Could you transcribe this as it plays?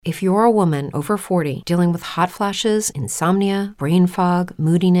If you're a woman over 40 dealing with hot flashes, insomnia, brain fog,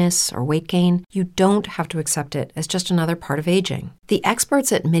 moodiness, or weight gain, you don't have to accept it as just another part of aging. The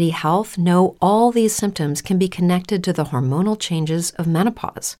experts at MIDI Health know all these symptoms can be connected to the hormonal changes of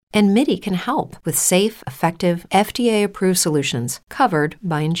menopause. And MIDI can help with safe, effective, FDA-approved solutions covered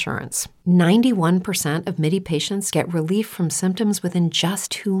by insurance. 91% of MIDI patients get relief from symptoms within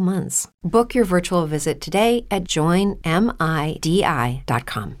just 2 months. Book your virtual visit today at joinmidi.com.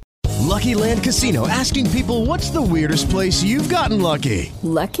 Lucky Land Casino, asking people, what's the weirdest place you've gotten lucky?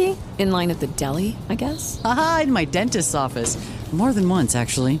 Lucky? In line at the deli, I guess? Aha, in my dentist's office. More than once,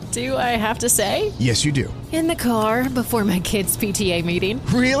 actually. Do I have to say? Yes, you do. In the car before my kids' PTA meeting.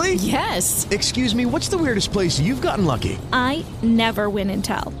 Really? Yes. Excuse me, what's the weirdest place you've gotten lucky? I never win and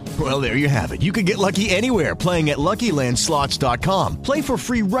tell. Well, there you have it. You can get lucky anywhere, playing at LuckyLandSlots.com. Play for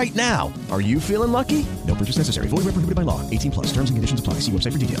free right now. Are you feeling lucky? No purchase necessary. Void where prohibited by law. 18 plus. Terms and conditions apply. See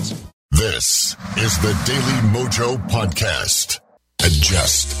website for details. This is the Daily Mojo Podcast.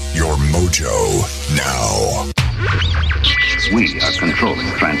 Adjust your mojo now. We are controlling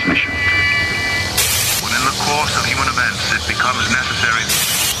transmission. When in the course of human events it becomes necessary.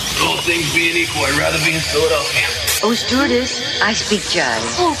 All things being equal, I'd rather be in Philadelphia. Oh, stewardess, I speak jive.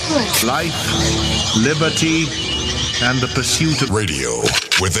 Oh, good. Life, liberty, and the pursuit of Radio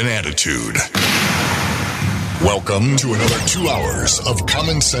with an attitude. Welcome to another 2 hours of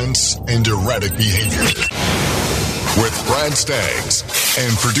common sense and erratic behavior. With Brad Staggs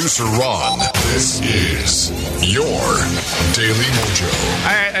and producer Ron, this is your Daily Mojo.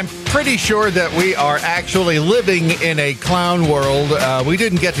 I'm pretty sure that we are actually living in a clown world. We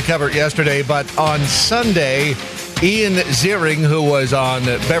didn't get to cover it yesterday, but on Sunday, Ian Ziering, who was on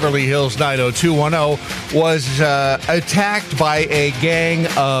Beverly Hills 90210, was attacked by a gang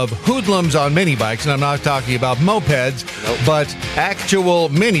of hoodlums on mini bikes. And I'm not talking about mopeds, but actual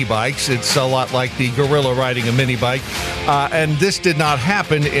mini bikes. It's a lot like the gorilla riding a mini bike. And this did not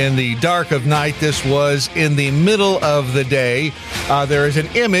happen in the dark of night. This was in the middle of the day. There is an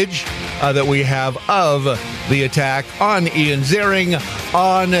image that we have of the attack on Ian Ziering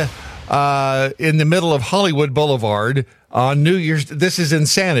in the middle of Hollywood Boulevard on New Year's. This is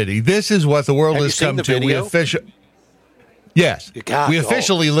insanity. This is what the world has come to. Yes.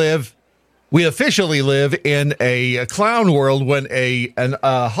 We officially live in a clown world when a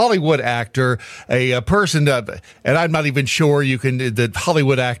Hollywood actor, a person, and I'm not even sure the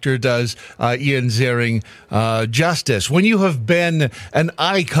Hollywood actor does Ian Ziering justice. When you have been an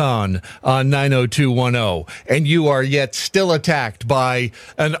icon on 90210 and you are yet still attacked by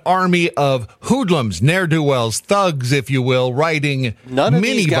an army of hoodlums, ne'er-do-wells, thugs, if you will, riding None of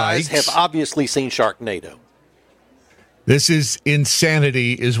mini these guys bikes. have obviously seen Sharknado. This is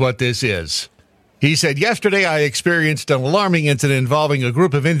insanity, is what this is. He said, yesterday I experienced an alarming incident involving a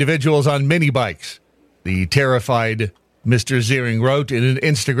group of individuals on mini bikes. The terrified Mr. Ziering wrote in an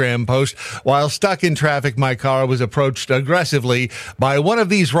Instagram post, while stuck in traffic, my car was approached aggressively by one of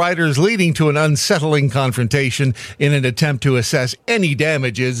these riders, leading to an unsettling confrontation. In an attempt to assess any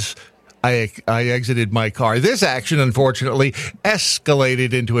damages, I exited my car. This action, unfortunately,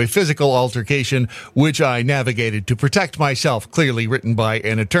 escalated into a physical altercation, which I navigated to protect myself, clearly written by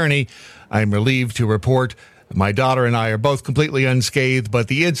an attorney. I'm relieved to report my daughter and I are both completely unscathed, but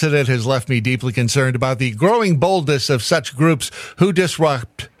the incident has left me deeply concerned about the growing boldness of such groups who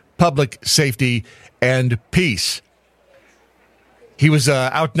disrupt public safety and peace. He was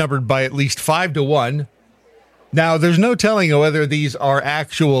outnumbered by at least 5-1. Now, there's no telling whether these are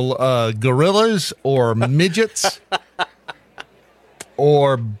actual gorillas or midgets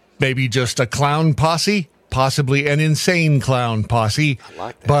or maybe just a clown posse, possibly an insane clown posse. I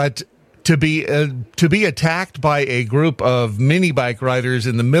like that. But to be attacked by a group of mini bike riders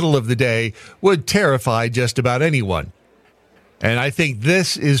in the middle of the day would terrify just about anyone. And I think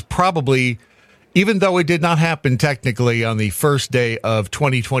this is probably, even though it did not happen technically on the first day of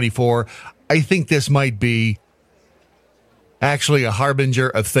 2024, I think this might be actually a harbinger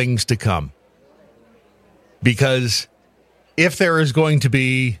of things to come. Because if there is going to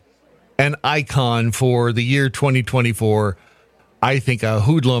be an icon for the year 2024, I think a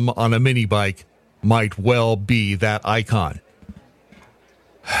hoodlum on a mini bike might well be that icon.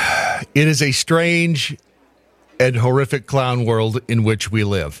 It is a strange and horrific clown world in which we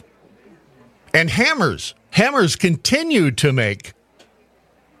live. And hammers continue to make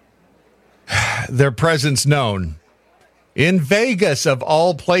their presence known. In Vegas, of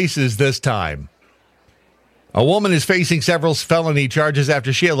all places this time. A woman is facing several felony charges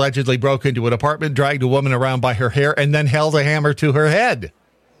after she allegedly broke into an apartment, dragged a woman around by her hair, and then held a hammer to her head,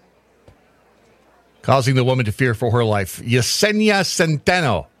 causing the woman to fear for her life. Yesenia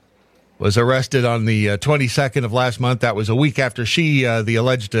Centeno was arrested on the 22nd of last month. That was a week after the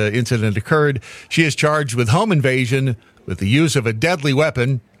alleged incident occurred. She is charged with home invasion with the use of a deadly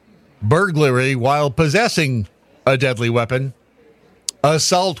weapon, burglary while possessing a deadly weapon,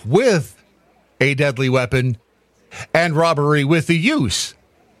 assault with a deadly weapon, and robbery with the use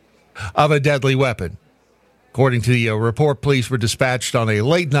of a deadly weapon. According to the report, police were dispatched on a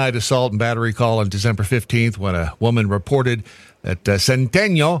late-night assault and battery call on December 15th when a woman reported that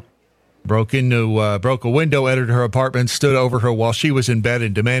Centeno broke a window, entered her apartment, stood over her while she was in bed,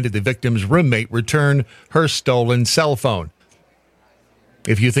 and demanded the victim's roommate return her stolen cell phone.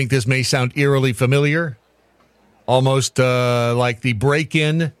 If you think this may sound eerily familiar, almost like the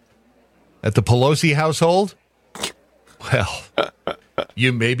break-in at the Pelosi household, well,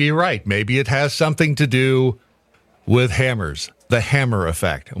 you may be right. Maybe it has something to do with hammers, the hammer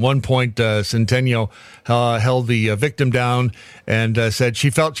effect. At one point, Centeno held the victim down and said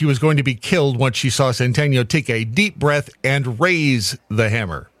she felt she was going to be killed once she saw Centeno take a deep breath and raise the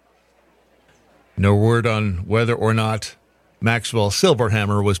hammer. No word on whether or not Maxwell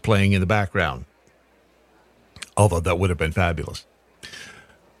Silverhammer was playing in the background, although that would have been fabulous.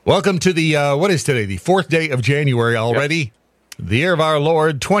 Welcome to the, what is today, the 4th day of January already? Yep. The year of our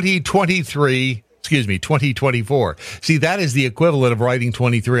Lord, 2024. See, that is the equivalent of writing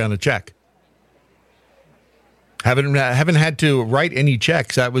 23 on a check. Haven't had to write any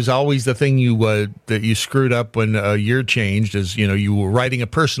checks. That was always the thing that you screwed up when a year changed, is, you were writing a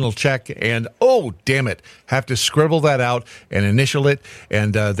personal check and, oh, damn it, have to scribble that out and initial it,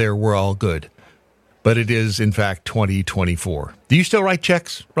 and there we're all good. But it is, in fact, 2024. Do you still write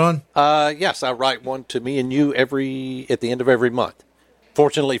checks, Ron? Yes, I write one to me and you at the end of every month.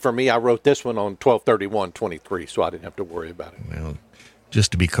 Fortunately for me, I wrote this one on 12/31/23, so I didn't have to worry about it. Well,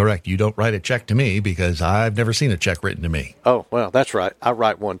 just to be correct, you don't write a check to me because I've never seen a check written to me. Oh, well, that's right. I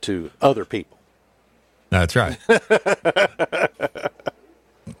write one to other people. That's right.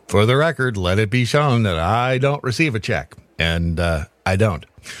 For the record, let it be shown that I don't receive a check, and I don't.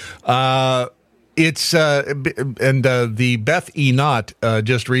 It's the Beth E. Knott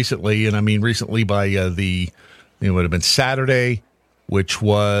just recently, and I mean recently by it would have been Saturday, which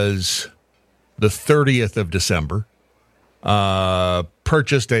was the 30th of December,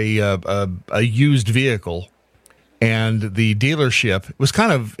 purchased a used vehicle, and the dealership, it was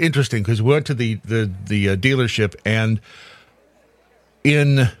kind of interesting because we went to the dealership, and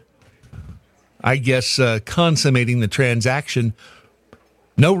in, I guess, consummating the transaction,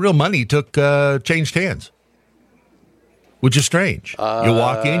 no real money changed hands, which is strange. You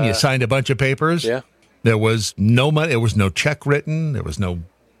walk in, you signed a bunch of papers. Yeah. There was no money. There was no check written. There was no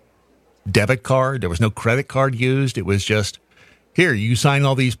debit card. There was no credit card used. It was just, here, you sign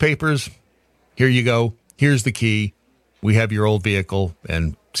all these papers. Here you go. Here's the key. We have your old vehicle,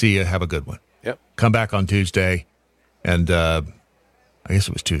 and see you. Have a good one. Yep. Come back on Tuesday, and I guess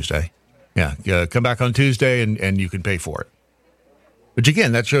it was Tuesday. Yeah, come back on Tuesday, and you can pay for it. Which,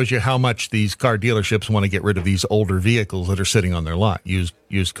 again, that shows you how much these car dealerships want to get rid of these older vehicles that are sitting on their lot, used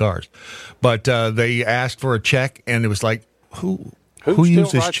cars. But they asked for a check, and it was like, who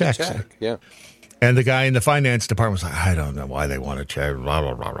uses checks? Yeah. And the guy in the finance department was like, I don't know why they want a check. Blah,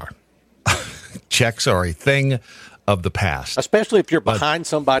 blah, blah, blah. Checks are a thing of the past. Especially if you're behind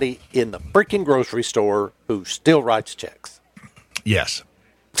somebody in the freaking grocery store who still writes checks. Yes.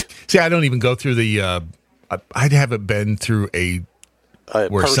 See, I don't even go through I haven't been through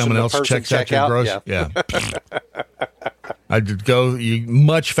where someone else checks out your grocery. Yeah. I'd go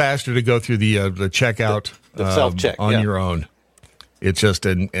much faster to go through the checkout the self-check on your own. It's just,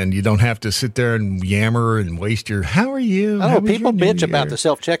 and you don't have to sit there and yammer and waste your, how are you? I know, people bitch about the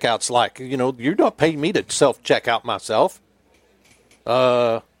self-checkouts like, you're not paying me to self-check out myself.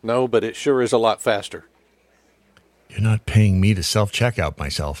 No, but it sure is a lot faster. You're not paying me to self-checkout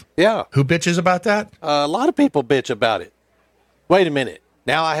myself. Yeah. Who bitches about that? A lot of people bitch about it. Wait a minute.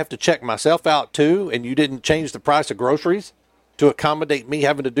 Now I have to check myself out too, and you didn't change the price of groceries to accommodate me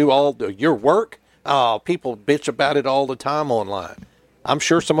having to do all your work? Oh, people bitch about it all the time online. I'm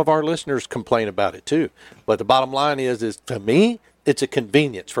sure some of our listeners complain about it too. But the bottom line is to me, it's a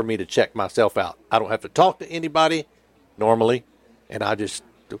convenience for me to check myself out. I don't have to talk to anybody normally, and I just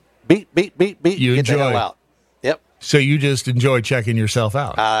beep, get the hell out. Yep. So you just enjoy checking yourself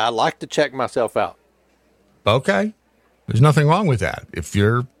out? I like to check myself out. Okay. There's nothing wrong with that. If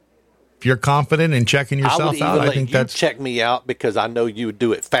you're confident in checking yourself out, I think that's... check me out because I know you would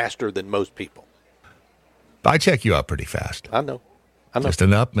do it faster than most people. I check you out pretty fast. I know. Just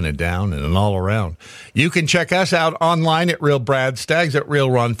an up and a down and an all around. You can check us out online at Real Brad Staggs, at Real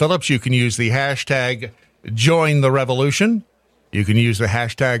Ron Phillips. You can use the hashtag Join the Revolution. You can use the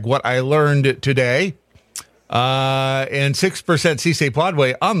hashtag What I Learned Today. And 6% C-Say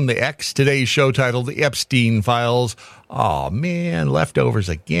Podway on the X. Today's show titled The Epstein Files. Oh, man, leftovers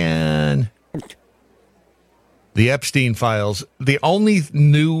again. The Epstein Files. The only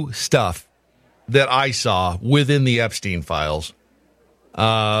new stuff that I saw within the Epstein Files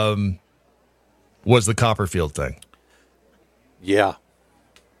was the Copperfield thing. Yeah.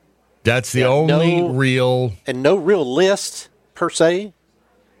 That's the only real... And no real list, per se.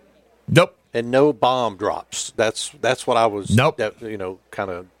 Nope. And no bomb drops. That's what I was, nope.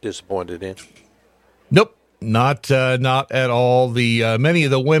 Kind of disappointed in. Nope, not at all. The many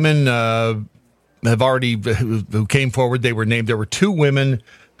of the women have already who came forward. They were named. There were 2 women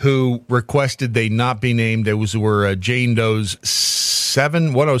who requested they not be named. Those were Jane Doe's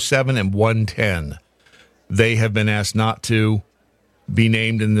 107 and 110. They have been asked not to be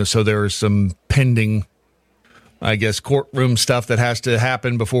named, and so there is some pending, I guess, courtroom stuff that has to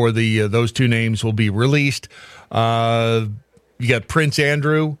happen before the those 2 names will be released. You got Prince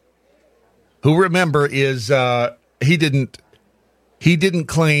Andrew, who, remember, is he didn't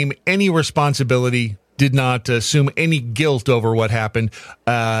claim any responsibility, did not assume any guilt over what happened,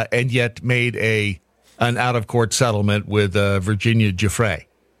 and yet made an out of court settlement with Virginia Giuffre. I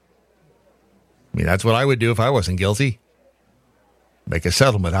mean, that's what I would do if I wasn't guilty. Make a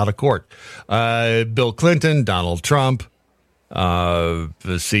settlement out of court. Bill Clinton, Donald Trump,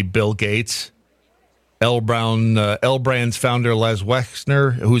 Bill Gates, L Brand's founder, Les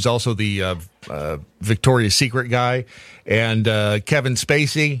Wexner, who's also the Victoria's Secret guy, and Kevin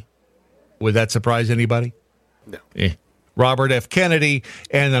Spacey. Would that surprise anybody? No. Robert F. Kennedy,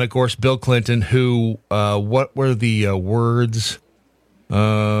 and then, of course, Bill Clinton, who, what were the words?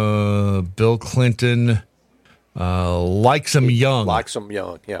 Bill Clinton... likes him young. Likes him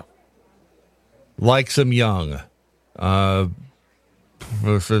young, yeah. Likes him young. I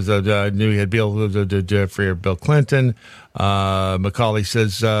knew he had Bill Clinton. Macaulay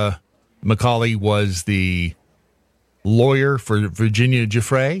says Macaulay was the lawyer for Virginia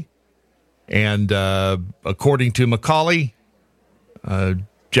Giuffre. And according to Macaulay,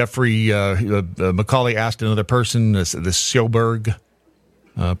 Macaulay asked another person, the Sjoberg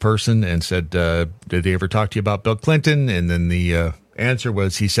person, and said, did they ever talk to you about Bill Clinton? And then the answer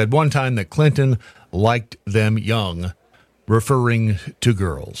was, he said one time that Clinton liked them young, referring to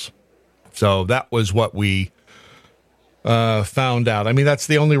girls. So that was what we found out. I mean, that's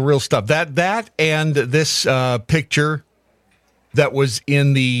the only real stuff. That and this picture that was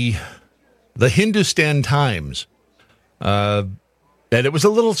in the Hindustan Times. And it was a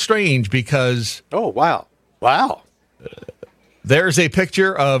little strange because... Oh, wow. Wow. There's a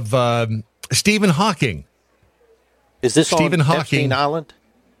picture of Stephen Hawking. Is this on Epstein Island?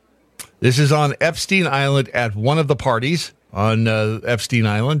 This is on Epstein Island at one of the parties on Epstein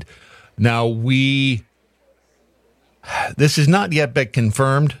Island. Now, this has not yet been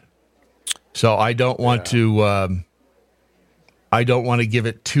confirmed, so I don't want to give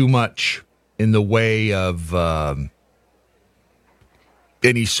it too much in the way of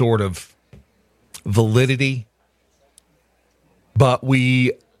any sort of validity. But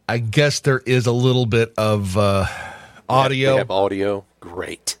I guess there is a little bit of audio. They have audio.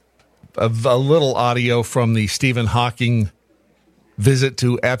 Great. A little audio from the Stephen Hawking visit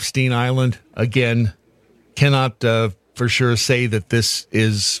to Epstein Island. Again, cannot for sure say that this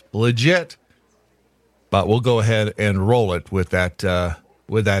is legit, but we'll go ahead and roll it with that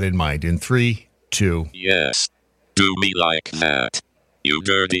in mind. In 3, 2. Yes. Do me like that, you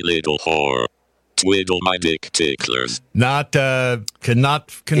dirty little whore. Twiddle my dick ticklers. Cannot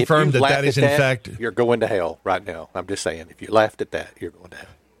confirm that is in fact... You're going to hell right now. I'm just saying, if you laughed at that, you're going to hell.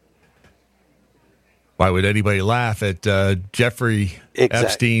 Why would anybody laugh at Jeffrey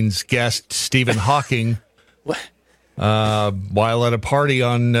Epstein's guest, Stephen Hawking, while at a party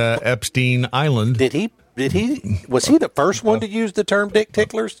on Epstein Island? Was he the first one to use the term dick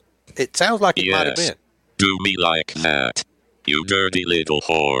ticklers? It sounds like it might have been. Do me like that, you dirty little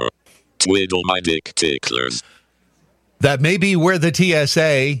whore. Twiddle my dick ticklers. That may be where the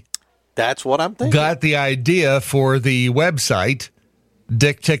TSA... That's what I'm thinking. ...got the idea for the website,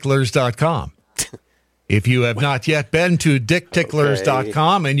 dickticklers.com. If you have not yet been to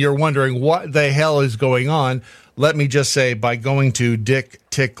dickticklers.com and you're wondering what the hell is going on, let me just say, by going to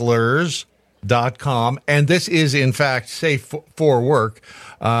dickticklers.com, and this is, in fact, safe for work,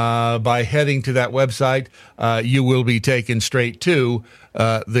 by heading to that website, you will be taken straight to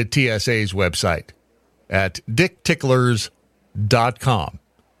the TSA's website at dickticklers.com.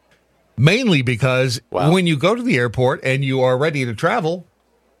 Mainly because when you go to the airport and you are ready to travel,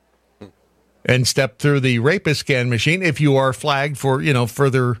 and step through the rapist scan machine. If you are flagged for,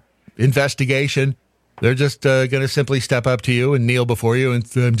 further investigation, they're just going to simply step up to you and kneel before you and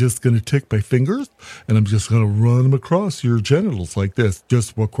say, I'm just going to take my fingers and I'm just going to run them across your genitals like this,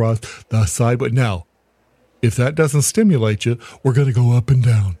 just across the side. But now, if that doesn't stimulate you, we're going to go up and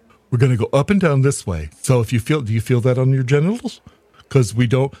down. We're going to go up and down this way. So do you feel that on your genitals? Because we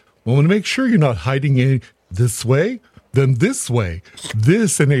want to make sure you're not hiding in this way, then this way.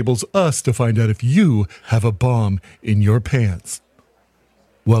 This enables us to find out if you have a bomb in your pants.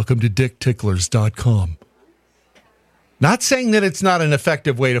 Welcome to dickticklers.com. Not saying that it's not an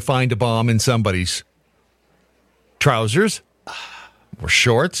effective way to find a bomb in somebody's trousers or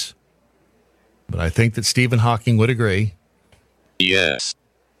shorts, but I think that Stephen Hawking would agree. Yes.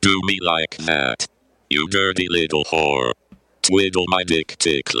 Do me like that. You dirty little whore. Twiddle my dick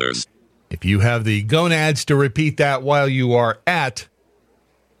ticklers. If you have the gonads to repeat that while you are at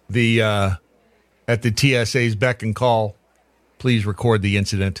the TSA's beck and call, please record the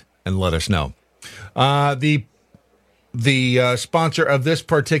incident and let us know. The sponsor of this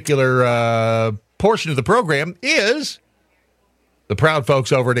particular portion of the program is the proud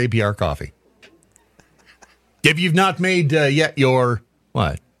folks over at APR Coffee. If you've not made yet your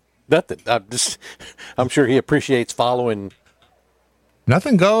what? Nothing. I'm sure he appreciates following.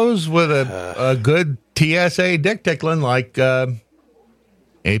 Nothing goes with a good TSA dick tickling like APR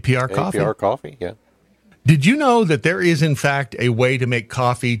Coffee. APR Coffee, yeah. Did you know that there is, in fact, a way to make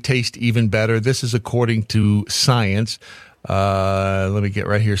coffee taste even better? This is according to science. Let me get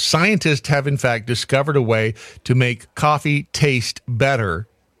right here. Scientists have, in fact, discovered a way to make coffee taste better.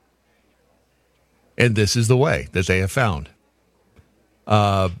 And this is the way that they have found.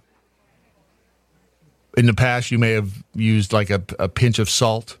 In the past, you may have used like a pinch of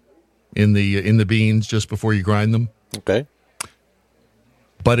salt in the beans just before you grind them. Okay.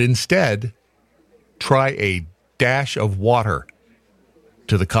 But instead, try a dash of water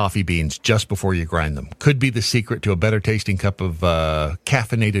to the coffee beans just before you grind them. Could be the secret to a better tasting cup of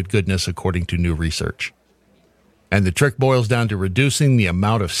caffeinated goodness, according to new research. And the trick boils down to reducing the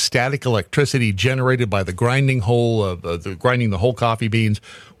amount of static electricity generated by the grinding the whole coffee beans,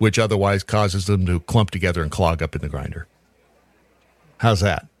 which otherwise causes them to clump together and clog up in the grinder. How's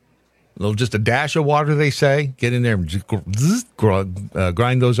that? Just a dash of water, they say. Get in there and just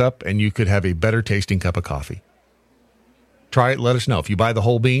grind those up, and you could have a better tasting cup of coffee. Try it. Let us know if you buy the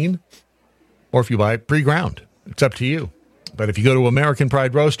whole bean or if you buy it pre-ground. It's up to you. But if you go to American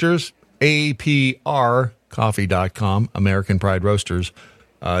Pride Roasters, APRcoffee.com,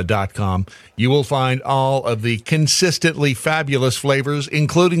 AmericanPrideRoasters.com, you will find all of the consistently fabulous flavors,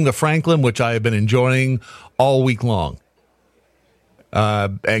 including the Franklin, which I have been enjoying all week long.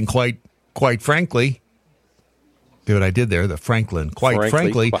 And quite frankly, see what I did there, the Franklin, quite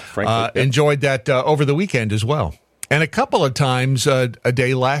frankly, enjoyed that over the weekend as well. And a couple of times a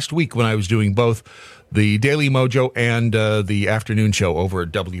day last week when I was doing both the Daily Mojo and the afternoon show over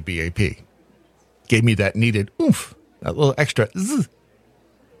at WBAP. Gave me that needed oomph, that little extra zzz,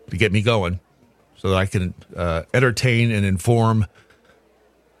 to get me going so that I can entertain and inform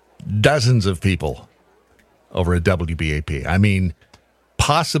dozens of people over at WBAP. I mean,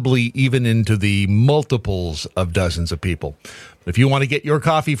 possibly even into the multiples of dozens of people. If you want to get your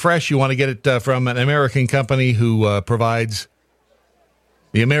coffee fresh, you want to get it from an American company who provides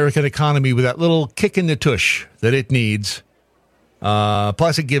the American economy with that little kick in the tush that it needs.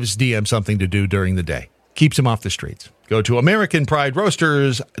 Plus, it gives DM something to do during the day. Keeps him off the streets. Go to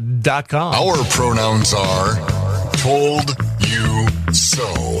AmericanPrideRoasters.com. Our pronouns are told you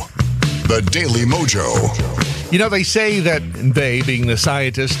so. The Daily Mojo. You know, they say that they, being the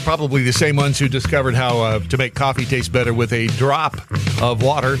scientists, probably the same ones who discovered how to make coffee taste better with a drop of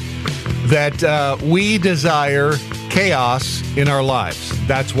water, that we desire chaos in our lives.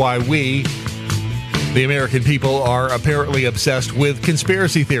 That's why we, the American people, are apparently obsessed with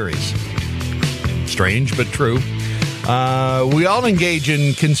conspiracy theories. Strange, but true. We all engage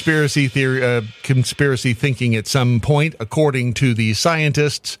in conspiracy thinking at some point. According to the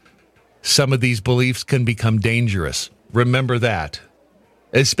scientists, some of these beliefs can become dangerous. Remember that.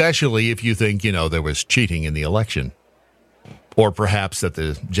 Especially if you think, there was cheating in the election. Or perhaps that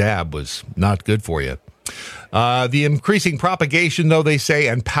the jab was not good for you. The increasing propagation, though, they say,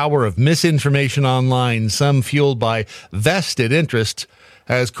 and power of misinformation online, some fueled by vested interests,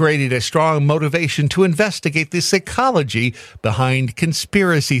 has created a strong motivation to investigate the psychology behind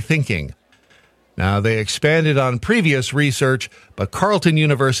conspiracy thinking. Now, they expanded on previous research, but Carleton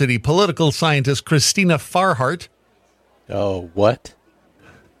University political scientist Christina Farhart. Oh, what?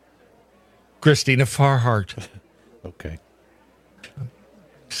 Christina Farhart. Okay.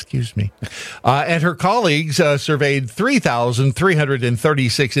 Excuse me. And her colleagues surveyed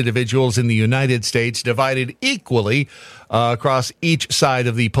 3,336 individuals in the United States, divided equally across each side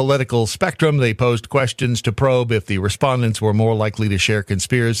of the political spectrum. They posed questions to probe if the respondents were more likely to share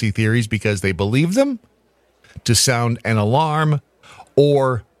conspiracy theories because they believe them, to sound an alarm,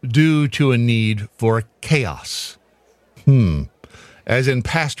 or due to a need for chaos. As in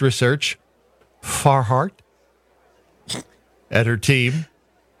past research, Farhart and her team.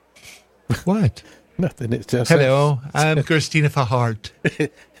 What? Nothing. It just Hello, I'm Christina Farhart.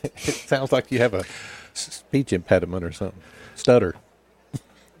 It sounds like you have a speech impediment or something. Stutter.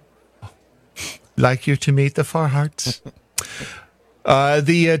 Like you to meet the Farharts.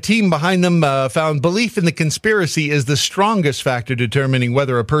 The team behind them found belief in the conspiracy is the strongest factor determining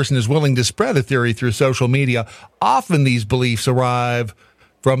whether a person is willing to spread a theory through social media. Often these beliefs arrive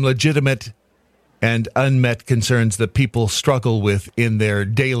from legitimate and unmet concerns that people struggle with in their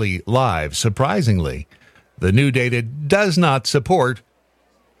daily lives. Surprisingly, the new data does not support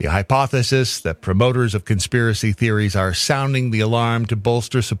the hypothesis that promoters of conspiracy theories are sounding the alarm to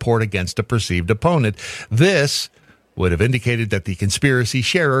bolster support against a perceived opponent. This would have indicated that the conspiracy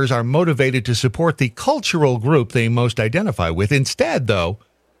sharers are motivated to support the cultural group they most identify with. Instead, though,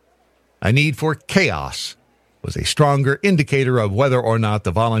 a need for chaos was a stronger indicator of whether or not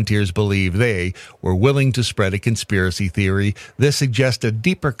the volunteers believed they were willing to spread a conspiracy theory. This suggests a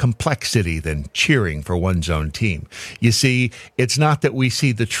deeper complexity than cheering for one's own team. You see, it's not that we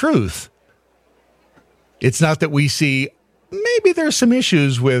see the truth. It's not that we see maybe there's some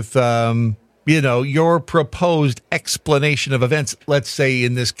issues with, your proposed explanation of events. Let's say,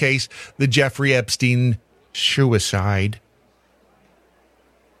 in this case, the Jeffrey Epstein suicide.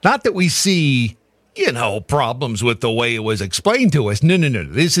 Not that we see problems with the way it was explained to us. No.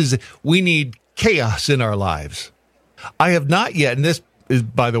 We need chaos in our lives. I have not yet, and this is,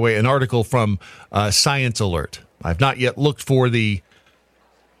 by the way, an article from Science Alert. I've not yet looked for the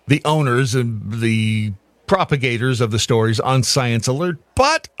owners and the propagators of the stories on Science Alert,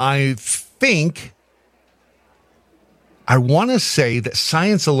 but I want to say that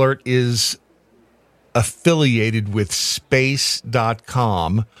Science Alert is affiliated with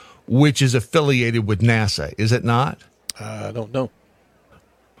space.com, which is affiliated with NASA, is it not? I don't know.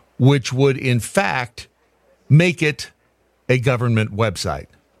 Which would, in fact, make it a government website.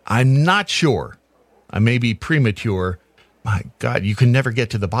 I'm not sure. I may be premature. My God, you can never get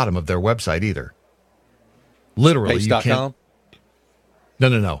to the bottom of their website either. Literally, you can't. No.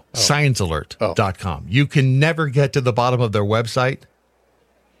 Oh. ScienceAlert.com. You can never get to the bottom of their website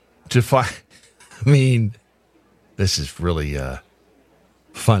to find. This is really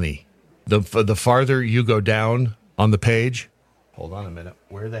funny. The farther you go down on the page, hold on a minute.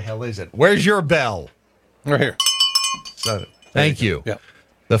 Where the hell is it? Where's your bell? Right here. So, thank you. Yeah.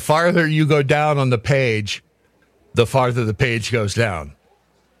 The farther you go down on the page, the farther the page goes down.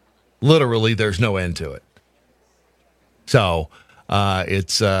 Literally, there's no end to it. So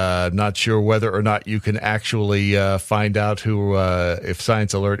it's not sure whether or not you can actually find out if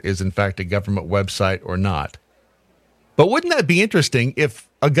Science Alert is in fact a government website or not. But wouldn't that be interesting if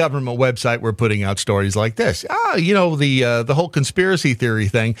a government website were putting out stories like this? The whole conspiracy theory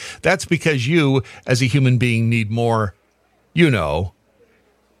thing, that's because you, as a human being, need more,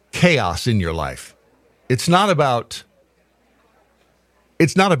 chaos in your life. It's not about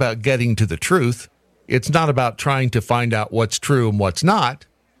getting to the truth. It's not about trying to find out what's true and what's not.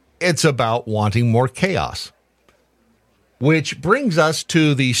 It's about wanting more chaos. Which brings us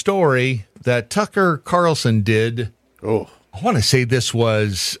to the story that Tucker Carlson did. Oh, I want to say this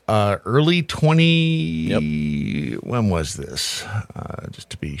was early 20. Yep. When was this? Just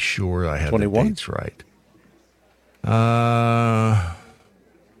to be sure I have 21? The dates right.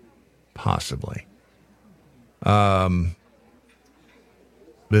 Possibly.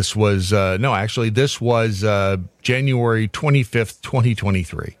 This was this was January 25th,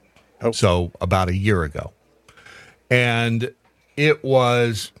 2023. Oh. So about a year ago. And it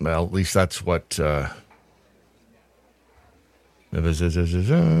was, well, at least that's what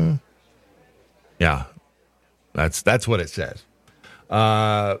yeah, that's what it says.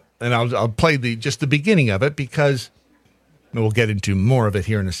 And I'll play just the beginning of it because we'll get into more of it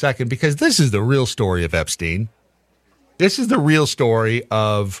here in a second, because this is the real story of Epstein. This is the real story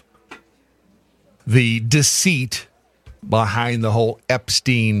of the deceit behind the whole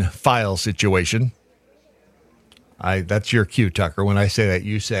Epstein Files situation. That's your cue, Tucker. When I say that,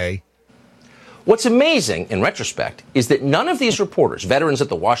 you say. What's amazing, in retrospect, is that none of these reporters, veterans at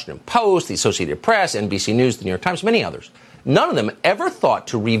the Washington Post, the Associated Press, NBC News, the New York Times, many others, none of them ever thought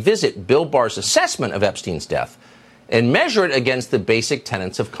to revisit Bill Barr's assessment of Epstein's death and measure it against the basic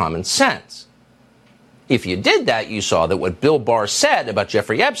tenets of common sense. If you did that, you saw that what Bill Barr said about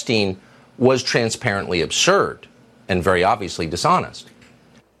Jeffrey Epstein was transparently absurd and very obviously dishonest.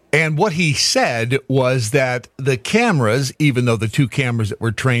 And what he said was that the cameras, even though the two cameras that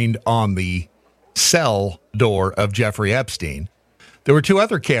were trained on the cell door of Jeffrey Epstein, there were two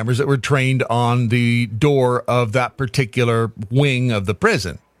other cameras that were trained on the door of that particular wing of the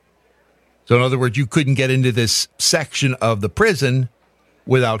prison. So in other words, you couldn't get into this section of the prison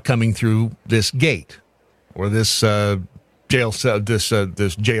without coming through this gate or this jail cell,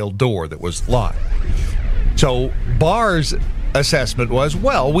 this jail door that was locked. So Barr's assessment was,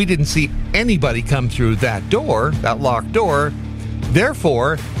 well, we didn't see anybody come through that door, that locked door.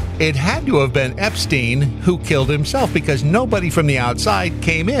 Therefore, it had to have been Epstein who killed himself because nobody from the outside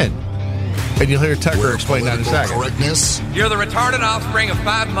came in. And you'll hear Tucker explain that in a second. Correctness You're the retarded offspring of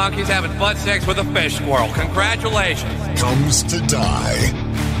 5 monkeys having butt sex with a fish squirrel. Congratulations. comes to die.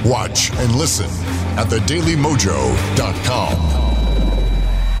 Watch and listen at thedailymojo.com.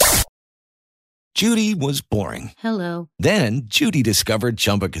 Judy was boring. Hello. Then Judy discovered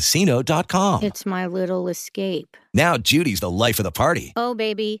ChumbaCasino.com. It's my little escape. Now Judy's the life of the party. Oh,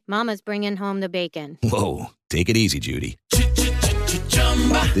 baby, mama's bringing home the bacon. Whoa, take it easy, Judy.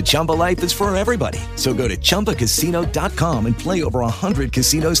 The Chumba life is for everybody. So go to ChumbaCasino.com and play over 100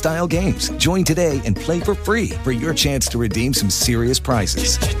 casino-style games. Join today and play for free for your chance to redeem some serious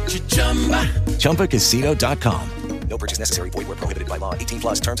prizes. ChumbaCasino.com. No purchase necessary. Void where prohibited by law. 18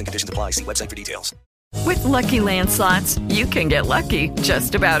 plus terms and conditions apply. See website for details. With Lucky Land Slots, you can get lucky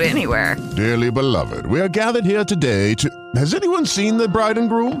just about anywhere. Dearly beloved, we are gathered here today to... Has anyone seen the bride and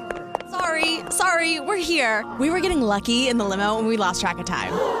groom? Sorry, we're here. We were getting lucky in the limo and we lost track of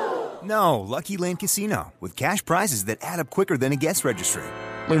time. No, Lucky Land Casino, with cash prizes that add up quicker than a guest registry.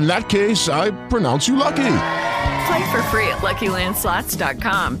 In that case, I pronounce you lucky. Play for free at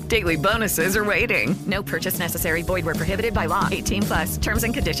LuckyLandSlots.com. Daily bonuses are waiting. No purchase necessary. Void where prohibited by law. 18 plus. Terms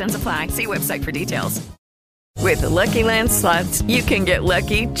and conditions apply. See website for details. With Lucky Land Slots, you can get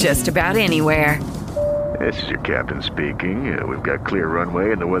lucky just about anywhere. This is your captain speaking. We've got clear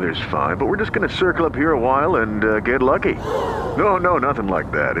runway and the weather's fine, but we're just going to circle up here a while and get lucky. No, nothing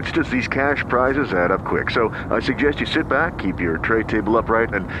like that. It's just these cash prizes add up quick. So I suggest you sit back, keep your tray table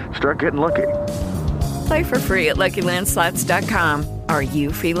upright, and start getting lucky. Play for free at LuckyLandSlots.com. Are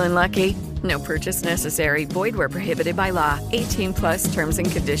you feeling lucky? No purchase necessary. Void where prohibited by law. 18 plus terms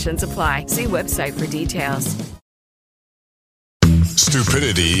and conditions apply. See website for details.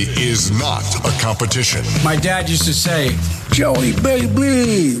 Stupidity is not a competition. My dad used to say, Joey,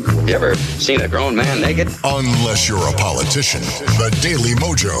 baby. You ever seen a grown man naked? Unless you're a politician. The Daily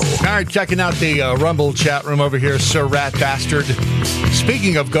Mojo. All right, checking out the Rumble chat room over here, Sir Rat Bastard.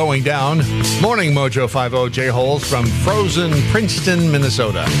 Speaking of going down, morning Mojo 50 J-Holes from frozen Princeton,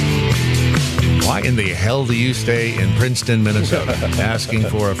 Minnesota. Why in the hell do you stay in Princeton, Minnesota? Asking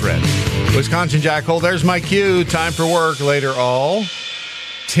for a friend. Wisconsin Jackhole, there's my cue. Time for work later all.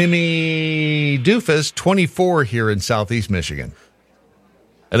 Timmy Doofus, 24 here in Southeast Michigan.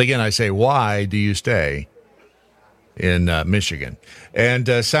 And again, I say, why do you stay in Michigan?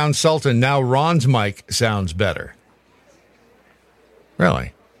 And Sound Sultan, now Ron's mic sounds better.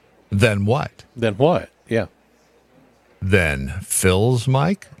 Really? Then what? Then what? Yeah. Then Phil's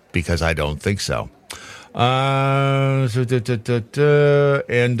mic? Because I don't think so. And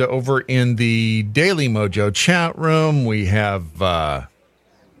over in the Daily Mojo chat room, we have, wow,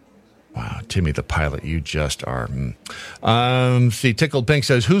 Timmy the Pilot, you just are. See, Tickled Pink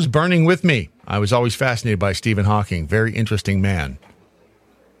says, who's burning with me? I was always fascinated by Stephen Hawking. Very interesting man.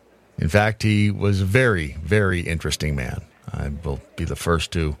 In fact, he was a very, very interesting man. I will be the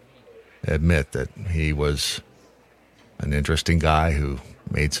first to admit that he was an interesting guy who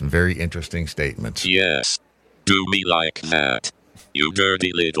made some very interesting statements. Yes. Do me like that. You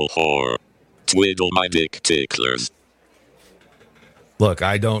dirty little whore. Twiddle my dick ticklers. Look,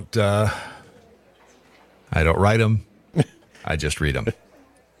 I don't write them. I just read them.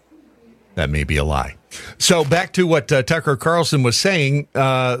 That may be a lie. So back to what Tucker Carlson was saying,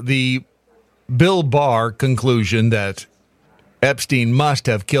 the Bill Barr conclusion that Epstein must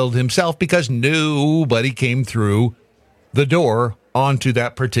have killed himself because nobody came through the door onto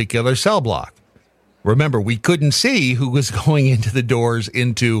that particular cell block. Remember, we couldn't see who was going into the doors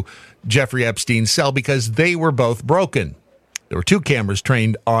into Jeffrey Epstein's cell because they were both broken. There were two cameras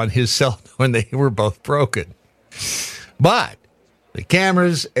trained on his cell when they were both broken. But the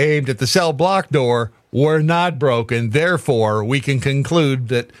cameras aimed at the cell block door were not broken. Therefore, we can conclude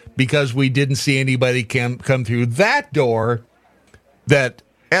that because we didn't see anybody come through that door, that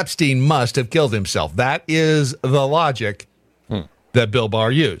Epstein must have killed himself. That is the logic that Bill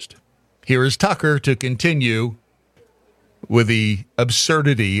Barr used. Here is Tucker to continue with the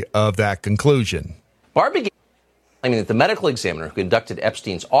absurdity of that conclusion. Barr began claiming that the medical examiner who conducted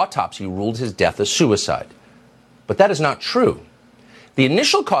Epstein's autopsy ruled his death a suicide. But that is not true. The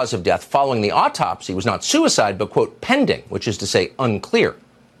initial cause of death following the autopsy was not suicide, but, quote, pending, which is to say unclear.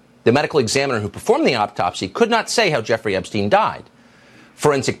 The medical examiner who performed the autopsy could not say how Jeffrey Epstein died.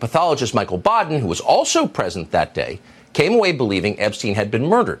 Forensic pathologist Michael Bodden, who was also present that day, came away believing Epstein had been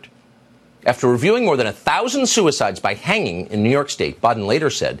murdered. After reviewing more than 1,000 suicides by hanging in New York State, Bodden later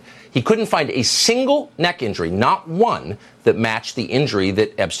said he couldn't find a single neck injury, not one, that matched the injury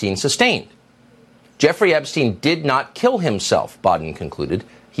that Epstein sustained. Jeffrey Epstein did not kill himself, Bodden concluded.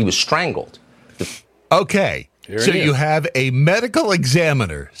 He was strangled. Okay, so you have a medical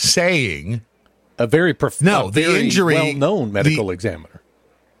examiner saying... the injury, well-known medical examiner.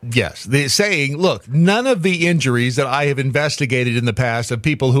 Yes, they're saying, look, none of the injuries that I have investigated in the past of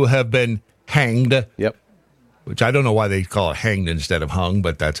people who have been hanged, which I don't know why they call it hanged instead of hung,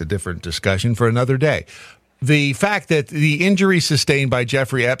 but that's a different discussion for another day. The fact that the injury sustained by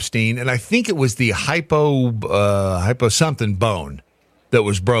Jeffrey Epstein, and I think it was the hypo something bone that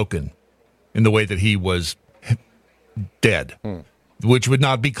was broken in the way that he was dead, which would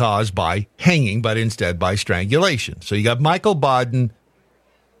not be caused by hanging, but instead by strangulation. So you got Michael Bodden,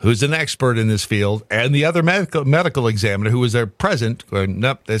 who's an expert in this field, and the other medical examiner who was there present, going,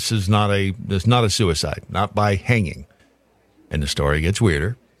 nope, this is not a suicide, not by hanging. And the story gets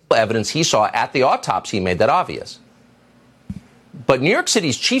weirder. Evidence he saw at the autopsy made that obvious. But New York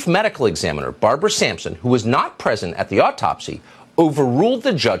City's chief medical examiner, Barbara Sampson, who was not present at the autopsy, overruled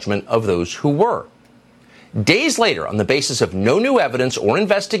the judgment of those who were. Days later, on the basis of no new evidence or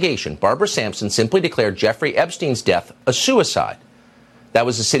investigation, Barbara Sampson simply declared Jeffrey Epstein's death a suicide. That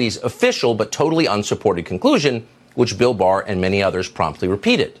was the city's official but totally unsupported conclusion, which Bill Barr and many others promptly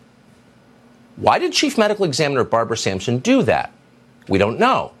repeated. Why did Chief Medical Examiner Barbara Sampson do that? We don't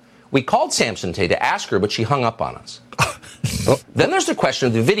know. We called Sampson today to ask her, but she hung up on us. Then there's the question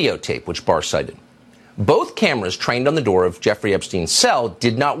of the videotape, which Barr cited. Both cameras trained on the door of Jeffrey Epstein's cell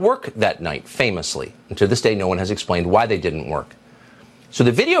did not work that night, famously. And to this day, no one has explained why they didn't work. So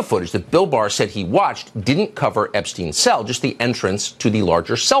the video footage that Bill Barr said he watched didn't cover Epstein's cell, just the entrance to the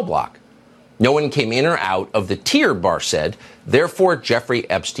larger cell block. No one came in or out of the tier, Barr said. Therefore, Jeffrey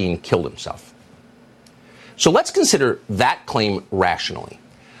Epstein killed himself. So let's consider that claim rationally.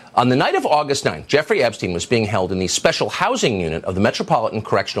 On the night of August 9th, Jeffrey Epstein was being held in the special housing unit of the Metropolitan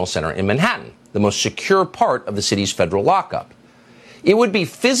Correctional Center in Manhattan, the most secure part of the city's federal lockup. It would be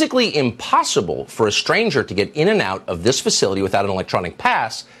physically impossible for a stranger to get in and out of this facility without an electronic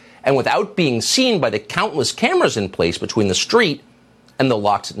pass and without being seen by the countless cameras in place between the street and the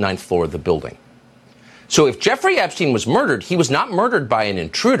locked 9th floor of the building. So if Jeffrey Epstein was murdered, he was not murdered by an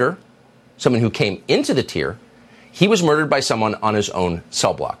intruder, someone who came into the tier. He was murdered by someone on his own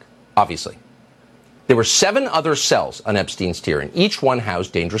cell block, obviously. There were 7 other cells on Epstein's tier, and each one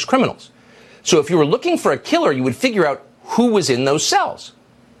housed dangerous criminals. So if you were looking for a killer, you would figure out who was in those cells.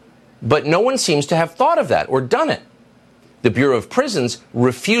 But no one seems to have thought of that or done it. The Bureau of Prisons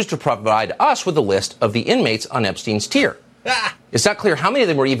refused to provide us with a list of the inmates on Epstein's tier. It's not clear how many of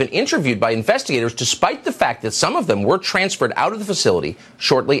them were even interviewed by investigators, despite the fact that some of them were transferred out of the facility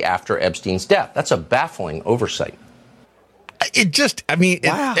shortly after Epstein's death. That's a baffling oversight.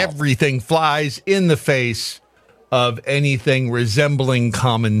 Everything flies in the face of anything resembling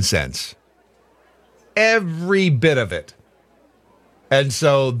common sense. Every bit of it. And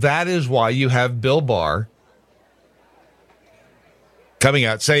so that is why you have Bill Barr coming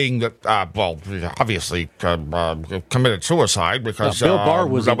out saying that, obviously committed suicide because Bill Barr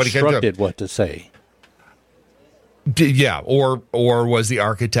was instructed what to say. Yeah, or was the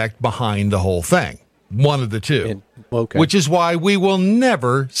architect behind the whole thing. One of the two. Which is why we will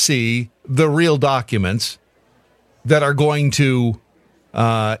never see the real documents that are going to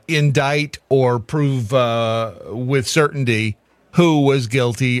indict or prove with certainty who was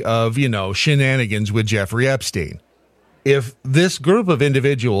guilty of, shenanigans with Jeffrey Epstein. If this group of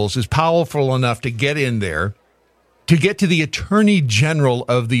individuals is powerful enough to get in there, to get to the Attorney General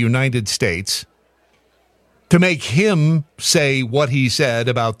of the United States, to make him say what he said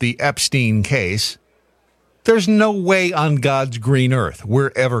about the Epstein case, there's no way on God's green earth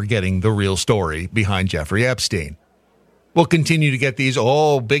we're ever getting the real story behind Jeffrey Epstein. We'll continue to get these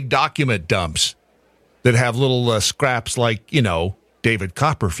big document dumps that have little scraps like, David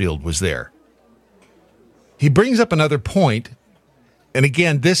Copperfield was there. He brings up another point, and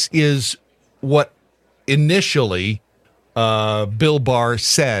again, this is what initially Bill Barr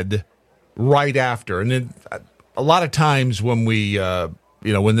said right after. And a lot of times when we,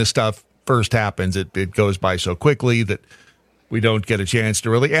 when this stuff first happens, it goes by so quickly that we don't get a chance to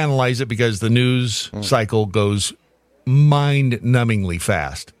really analyze it because the news cycle goes mind-numbingly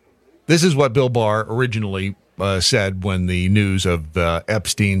fast. This is what Bill Barr originally said when the news of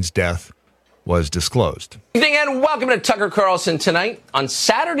Epstein's death was disclosed. Good evening and welcome to Tucker Carlson Tonight. On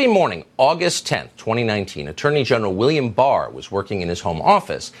Saturday morning, August 10th, 2019, Attorney General William Barr was working in his home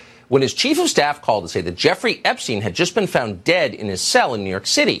office when his chief of staff called to say that Jeffrey Epstein had just been found dead in his cell in New York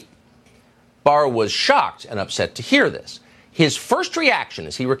City. Barr was shocked and upset to hear this. His first reaction,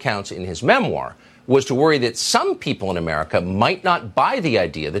 as he recounts in his memoir, was to worry that some people in America might not buy the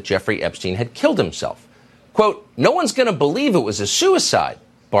idea that Jeffrey Epstein had killed himself. Quote, "No one's going to believe it was a suicide,"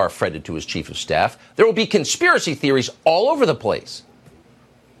 Barr fretted to his chief of staff. "There will be conspiracy theories all over the place."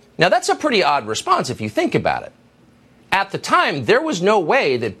 Now, that's a pretty odd response if you think about it. At the time, there was no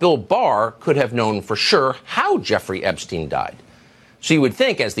way that Bill Barr could have known for sure how Jeffrey Epstein died. So you would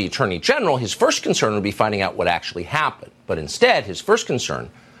think, as the Attorney General, his first concern would be finding out what actually happened. But instead, his first concern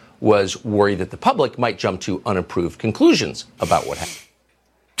was worry that the public might jump to unapproved conclusions about what happened.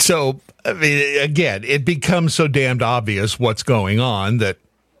 So, I mean, again, it becomes so damned obvious what's going on that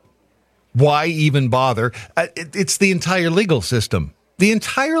why even bother? It's the entire legal system. The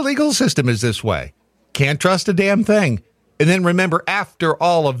entire legal system is this way. Can't trust a damn thing. And then remember, after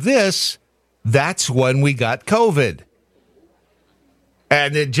all of this, that's when we got COVID.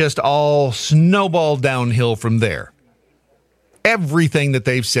 And it just all snowballed downhill from there. Everything that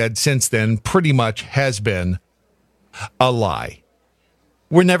they've said since then pretty much has been a lie.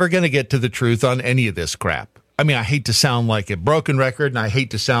 We're never going to get to the truth on any of this crap. I mean, I hate to sound like a broken record, and I hate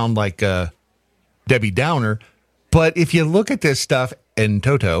to sound like Debbie Downer, but if you look at this stuff in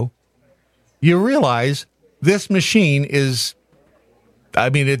toto, you realize this machine is,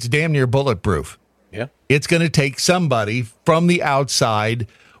 it's damn near bulletproof. Yeah. It's going to take somebody from the outside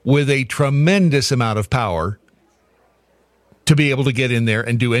with a tremendous amount of power to be able to get in there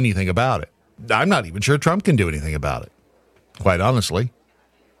and do anything about it. I'm not even sure Trump can do anything about it, quite honestly.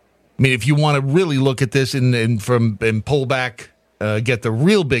 I mean, if you want to really look at this and pull back, get the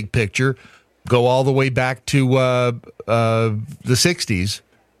real big picture, go all the way back to the 60s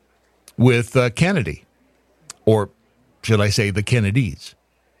with Kennedy, or should I say the Kennedys.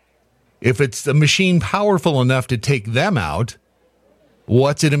 If it's a machine powerful enough to take them out,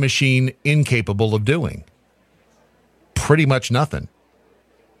 what's it a machine incapable of doing? Pretty much nothing.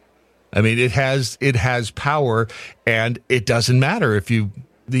 I mean, it has power, and it doesn't matter if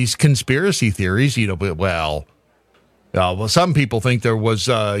these conspiracy theories, some people think there was,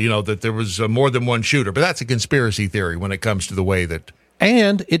 that there was more than one shooter, but that's a conspiracy theory when it comes to the way that.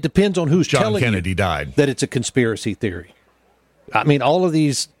 And it depends on who's John telling Kennedy you died. That it's a conspiracy theory. I mean, all of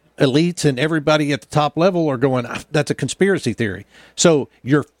these elites and everybody at the top level are going, that's a conspiracy theory. So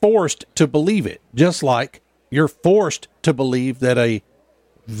you're forced to believe it, just like you're forced to believe that a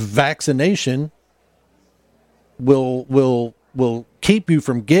vaccination will keep you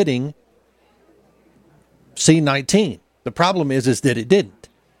from getting C-19. The problem is that it didn't.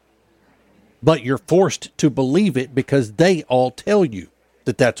 But you're forced to believe it because they all tell you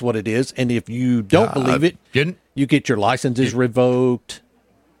that that's what it is. And if you don't believe it, you get your licenses revoked.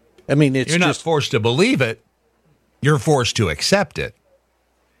 I mean, you're not forced to believe it. You're forced to accept it.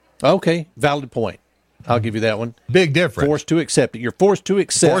 Okay, valid point. I'll give you that one. Big difference. Forced to accept it. You're forced to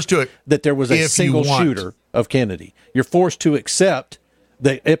accept that there was a single shooter of Kennedy. You're forced to accept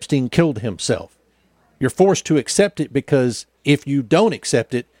that Epstein killed himself. You're forced to accept it because if you don't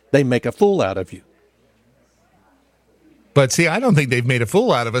accept it, they make a fool out of you. But see, I don't think they've made a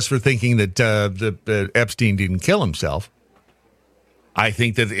fool out of us for thinking that Epstein didn't kill himself. I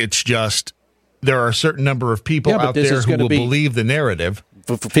think that it's just there are a certain number of people out there who will believe the narrative.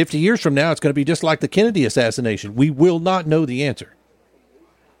 For 50 years from now, it's going to be just like the Kennedy assassination. We will not know the answer.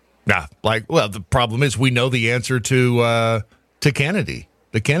 The problem is we know the answer to Kennedy,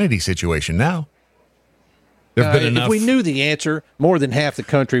 the Kennedy situation now. If we knew the answer, more than half the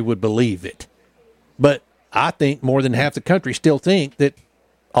country would believe it. But I think more than half the country still think that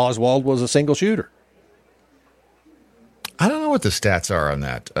Oswald was a single shooter. I don't know what the stats are on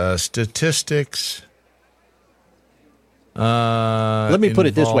that. Statistics. Let me put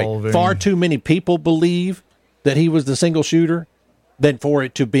it this way. Far too many people believe that he was the single shooter than for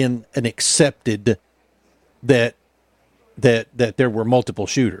it to have been an accepted that there were multiple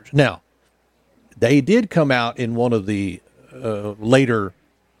shooters. Now, they did come out in one of the later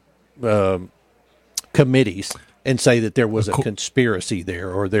committees and say that there was a conspiracy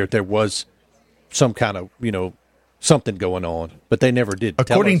there, or there was some kind of, something going on, but they never did.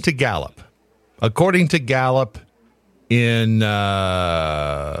 According to Gallup, in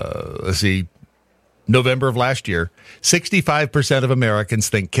November of last year, 65% of Americans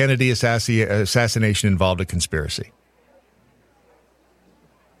think Kennedy assassination involved a conspiracy.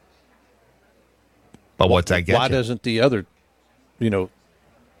 But what's that get Why you? doesn't the other,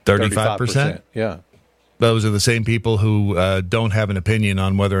 35%? Yeah. Those are the same people who don't have an opinion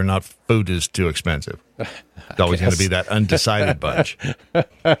on whether or not food is too expensive. It's always going to be that undecided bunch.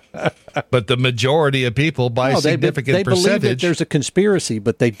 But the majority of people, by a significant they percentage, believe that there's a conspiracy,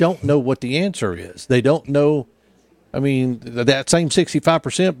 but they don't know what the answer is. They don't know. I mean, that same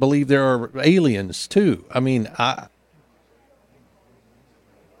 65% believe there are aliens too. I mean,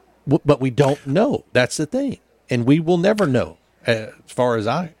 but we don't know. That's the thing, and we will never know, as far as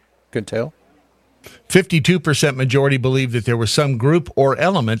I can tell. 52% majority believed that there was some group or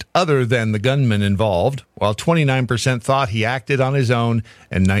element other than the gunman involved, while 29% thought he acted on his own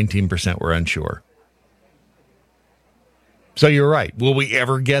and 19% were unsure. So you're right. Will we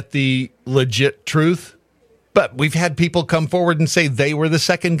ever get the legit truth? But we've had people come forward and say they were the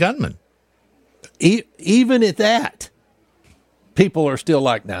second gunman. Even at that, people are still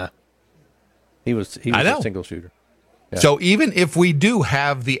like, nah, he was a single shooter. Yeah. So even if we do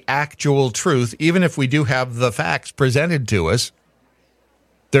have the actual truth, even if we do have the facts presented to us,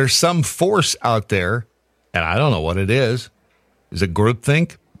 there's some force out there, and I don't know what it is. Is it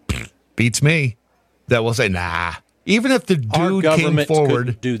groupthink? Beats me. That will say, nah. Even if the dude came forward,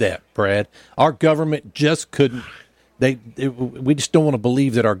 couldn't do that, Brad. Our government just couldn't. We just don't want to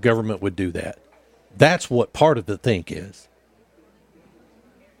believe that our government would do that. That's what part of the think is.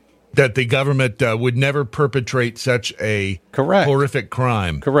 That the government would never perpetrate such a horrific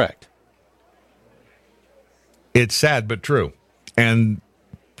crime. Correct. It's sad but true. And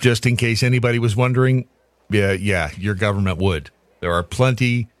just in case anybody was wondering, yeah, your government would. There are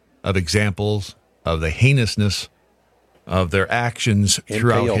plenty of examples of the heinousness of their actions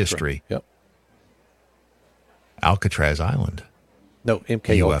throughout history. Yep. Alcatraz Island. No,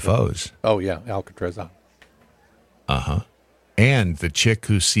 MK UFOs. Oh, yeah, Alcatraz Island. Uh-huh. And the chick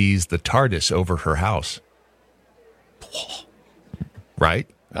who sees the TARDIS over her house. Right?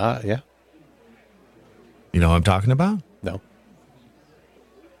 Yeah. You know what I'm talking about? No.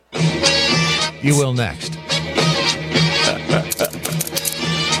 You will next.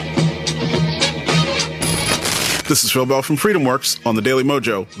 This is Phil Bell from FreedomWorks on the Daily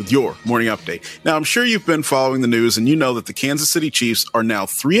Mojo with your morning update. Now, I'm sure you've been following the news and you know that the Kansas City Chiefs are now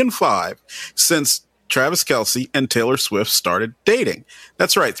 3-5 since Travis Kelce and Taylor Swift started dating.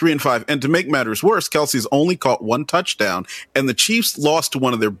 That's right, 3-5. And to make matters worse, Kelce's only caught one touchdown, and the Chiefs lost to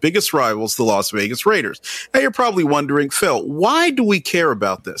one of their biggest rivals, the Las Vegas Raiders. Now, you're probably wondering, Phil, why do we care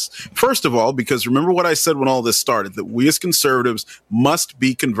about this? First of all, because remember what I said when all this started, that we as conservatives must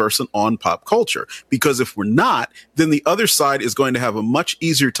be conversant on pop culture. Because if we're not, then the other side is going to have a much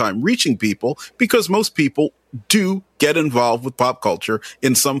easier time reaching people, because most people do get involved with pop culture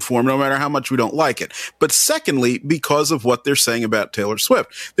in some form, no matter how much we don't like it. But secondly, because of what they're saying about Taylor Swift.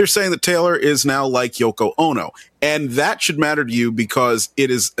 They're saying that Taylor is now like Yoko Ono. And that should matter to you because it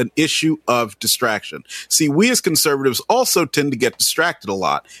is an issue of distraction. See, we as conservatives also tend to get distracted a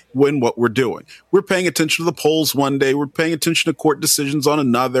lot when what we're doing. We're paying attention to the polls one day. We're paying attention to court decisions on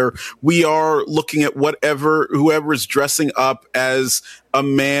another. We are looking at whoever is dressing up as a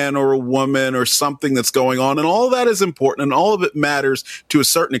man or a woman or something that's going on. And all of that is important and all of it matters to a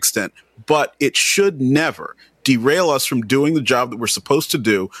certain extent. But it should never derail us from doing the job that we're supposed to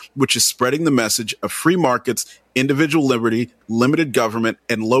do, which is spreading the message of free markets, individual liberty, limited government,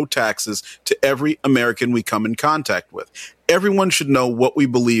 and low taxes to every American we come in contact with. Everyone should know what we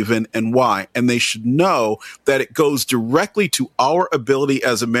believe in and why, and they should know that it goes directly to our ability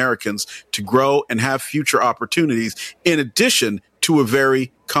as Americans to grow and have future opportunities, in addition to a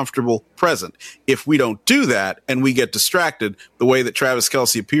very comfortable present. If we don't do that and we get distracted the way that Travis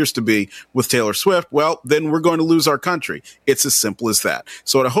Kelce appears to be with Taylor Swift, well, then we're going to lose our country. It's as simple as that.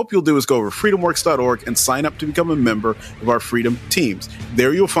 So what I hope you'll do is go over to freedomworks.org and sign up to become a member of our Freedom Teams.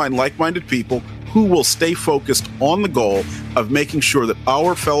 There you'll find like-minded people who will stay focused on the goal of making sure that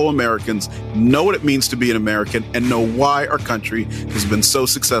our fellow Americans know what it means to be an American and know why our country has been so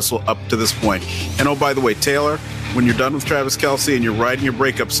successful up to this point. And oh, by the way, Taylor, when you're done with Travis Kelce and you're writing your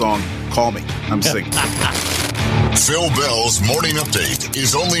breakup song, call me. I'm singing. Phil Bell's Morning Update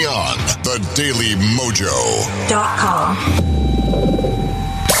is only on the DailyMojo.com.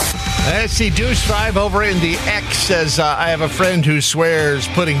 Let's see, Deuce5 over in the X says, I have a friend who swears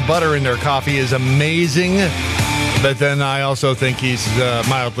putting butter in their coffee is amazing, but then I also think he's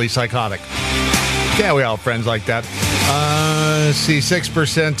mildly psychotic. Yeah, we all have friends like that. Let's see,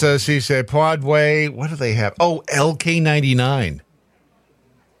 6% say Podway. What do they have? Oh, LK99.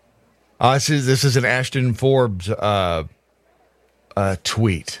 This is an Ashton Forbes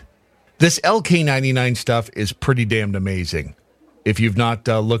tweet. This LK99 stuff is pretty damned amazing. If you've not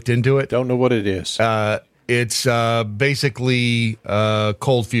looked into it. Don't know what it is. It's basically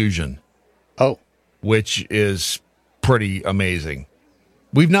cold fusion. Oh. Which is pretty amazing.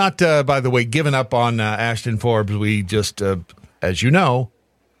 We've not, by the way, given up on Ashton Forbes. We just, as you know,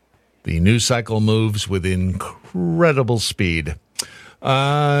 the news cycle moves with incredible speed.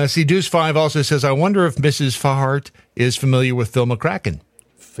 See, Deuce 5 also says, I wonder if Mrs. Fahart is familiar with Phil McCracken.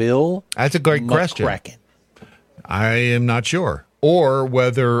 Phil? That's a great question. I am not sure. Or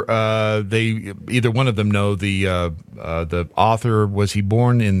whether they either one of them know the author. Was he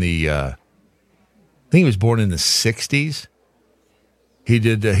born in the? I think he was born in the 60s. He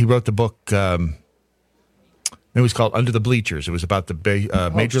did. He wrote the book. It was called Under the Bleachers. It was about the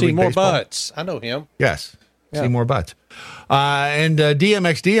Major League Seymour Baseball. Butts. I know him. Yes, yeah. Seymour Butts. And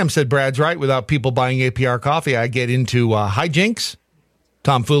DMXDM said Brad's right. Without people buying APR coffee, I get into hijinks,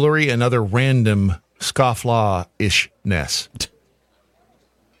 tomfoolery, and other random scofflaw-ishness.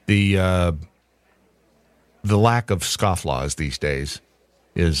 The lack of scofflaws these days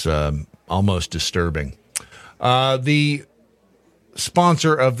is almost disturbing. The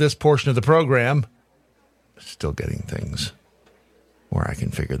sponsor of this portion of the program, still getting things where I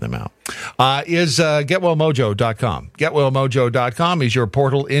can figure them out, is GetWellMojo.com. GetWellMojo.com is your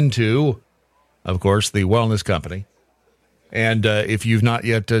portal into, of course, the wellness company. And if you've not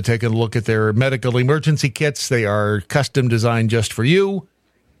yet taken a look at their medical emergency kits, they are custom designed just for you.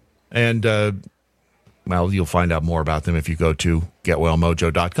 And, well, you'll find out more about them if you go to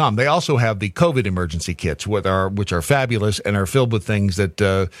GetWellMojo.com. They also have the COVID emergency kits, which are fabulous and are filled with things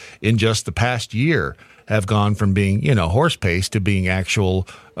that in just the past year have gone from being, horse paste to being actual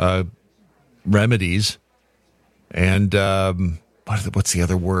remedies. And what's the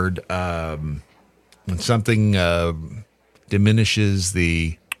other word? When something diminishes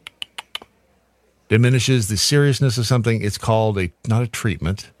the seriousness of something, it's called not a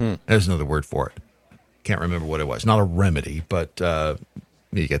treatment. There's another word for it. Can't remember what it was. Not a remedy, but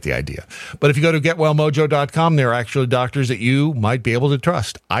you get the idea. But if you go to GetWellMojo.com, there are actually doctors that you might be able to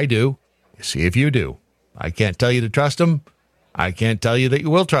trust. I do. See if you do. I can't tell you to trust them. I can't tell you that you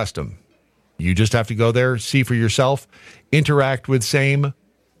will trust them. You just have to go there, see for yourself, interact with same,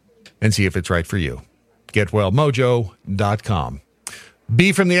 and see if it's right for you. GetWellMojo.com.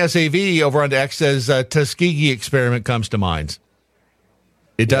 B from the SAV over on X says Tuskegee experiment comes to mind.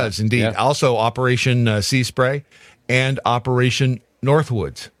 It does, indeed. Yeah. Also, Operation Sea Spray and Operation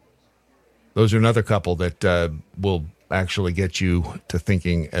Northwoods. Those are another couple that will actually get you to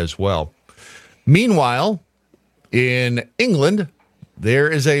thinking as well. Meanwhile, in England, there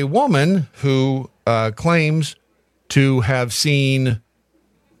is a woman who claims to have seen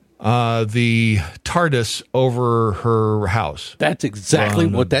the TARDIS over her house. That's exactly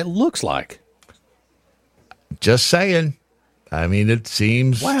what that looks like. Just saying. I mean, it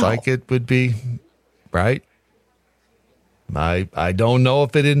seems like it would be, right? I don't know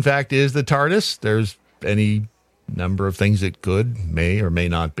if it in fact is the TARDIS. There's any number of things it may or may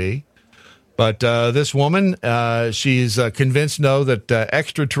not be. But this woman, she's convinced, that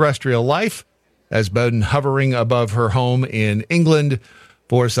extraterrestrial life has been hovering above her home in England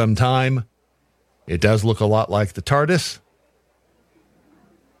for some time. It does look a lot like the TARDIS.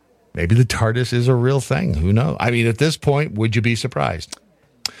 Maybe the TARDIS is a real thing. Who knows? I mean, at this point, would you be surprised?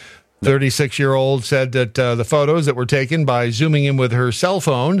 36-year-old said that the photos that were taken by zooming in with her cell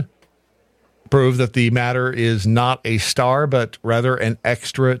phone prove that the matter is not a star, but rather an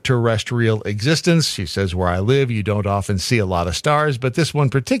extraterrestrial existence. She says, where I live, you don't often see a lot of stars, but this one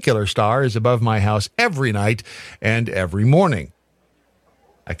particular star is above my house every night and every morning.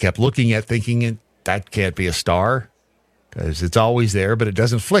 I kept looking at thinking, that can't be a star, because it's always there, but it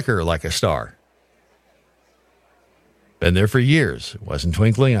doesn't flicker like a star. Been there for years. It wasn't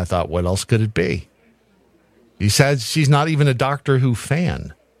twinkling. I thought, what else could it be? He says she's not even a Doctor Who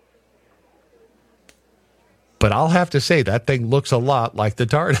fan. But I'll have to say, that thing looks a lot like the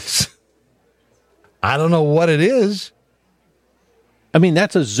TARDIS. I don't know what it is. I mean,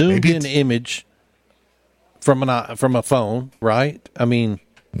 that's a zoomed-in image from a phone, right? I mean...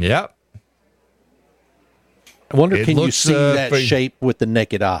 Yep. I wonder, can you see that shape with the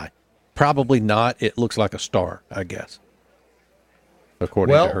naked eye? Probably not. It looks like a star, I guess.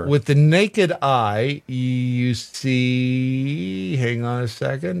 According to her. Well, with the naked eye, you see... Hang on a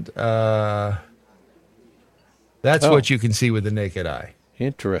second. That's what you can see with the naked eye.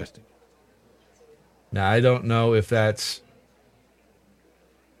 Interesting. Now, I don't know if that's...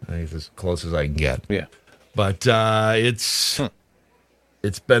 I think it's as close as I can get. Yeah. But it's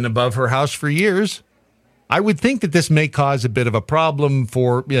been above her house for years. I would think that this may cause a bit of a problem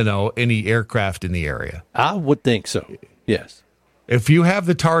for, any aircraft in the area. I would think so, yes. If you have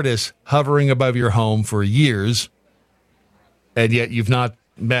the TARDIS hovering above your home for years, and yet you've not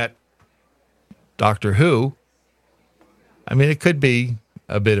met Doctor Who, I mean, it could be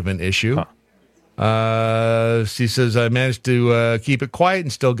a bit of an issue. She says, I managed to keep it quiet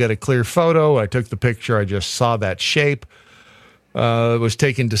and still get a clear photo. I took the picture. I just saw that shape. It was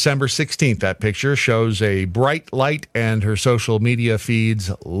taken December 16th. That picture shows a bright light, and her social media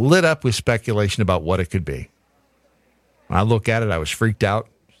feeds lit up with speculation about what it could be. When I look at it, I was freaked out.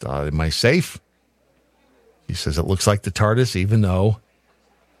 Am I safe? He says it looks like the TARDIS, even though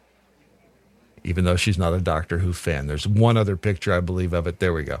she's not a Doctor Who fan. There's one other picture, I believe, of it.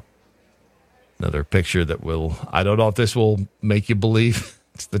 There we go. Another picture that I don't know if this will make you believe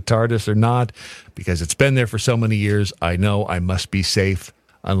it's the TARDIS or not, because it's been there for so many years. I know I must be safe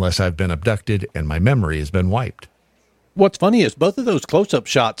unless I've been abducted and my memory has been wiped. What's funny is both of those close-up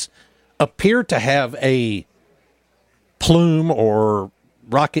shots appear to have a plume or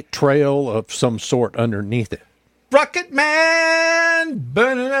rocket trail of some sort underneath it. Rocket Man,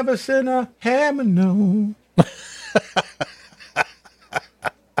 burning up a sinner, hammer no.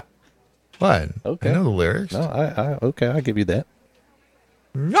 What? Okay. I know the lyrics. No, okay, I'll give you that.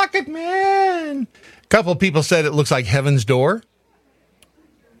 Rocket Man. A couple of people said it looks like Heaven's Door.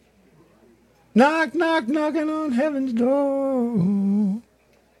 Knock, knock, knocking on Heaven's Door.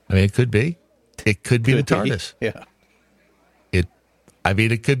 I mean, it could be. It could be the TARDIS. Yeah.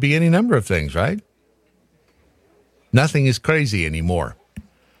 It could be any number of things, right? Nothing is crazy anymore.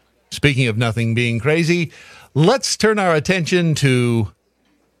 Speaking of nothing being crazy, let's turn our attention to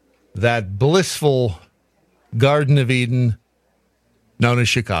that blissful Garden of Eden known as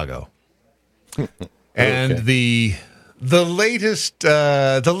Chicago. And the latest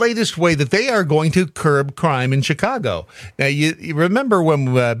way that they are going to curb crime in Chicago. Now, you remember when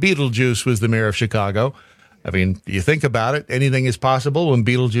Beetlejuice was the mayor of Chicago? I mean, you think about it, anything is possible when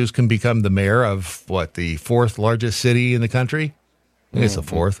Beetlejuice can become the mayor of, the fourth largest city in the country? I think it's the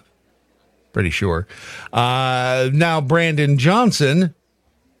fourth. Pretty sure. Now, Brandon Johnson,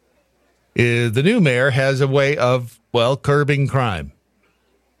 the new mayor, has a way of, curbing crime.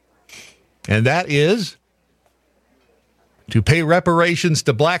 And that is to pay reparations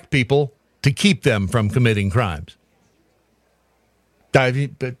to black people to keep them from committing crimes. But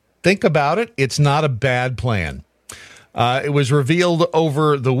think about it. It's not a bad plan. It was revealed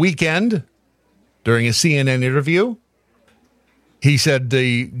over the weekend during a CNN interview. He said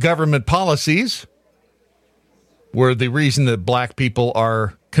the government policies were the reason that black people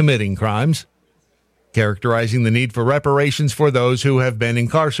are committing crimes, characterizing the need for reparations for those who have been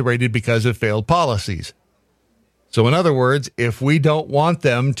incarcerated because of failed policies. So in other words, if we don't want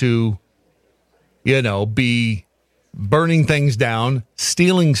them to, be burning things down,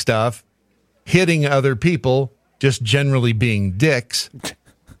 stealing stuff, hitting other people, just generally being dicks,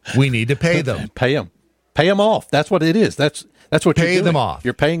 we need to pay them. Pay them off. That's what it is. That's what you're doing. Pay them off.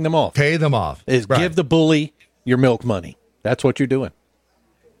 You're paying them off. Pay them off. Give the bully your milk money. That's what you're doing.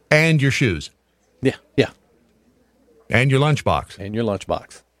 And your shoes. Yeah. And your lunchbox.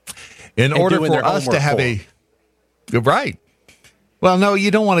 In order for us to have right. Well, no, you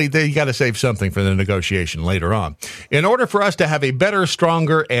don't want to. You got to save something for the negotiation later on. In order for us to have a better,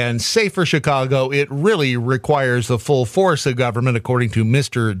 stronger, and safer Chicago, it really requires the full force of government, according to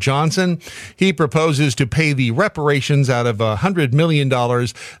Mr. Johnson. He proposes to pay the reparations out of $100 million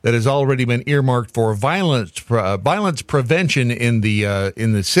that has already been earmarked for violence prevention in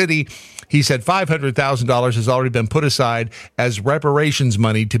the city. He said $500,000 has already been put aside as reparations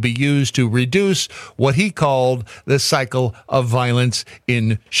money to be used to reduce what he called the cycle of violence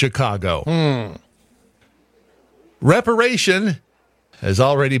in Chicago. Reparation has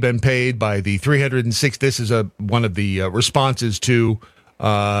already been paid by the 306. This is one of the responses to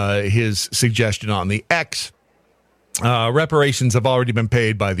his suggestion on the X. Reparations have already been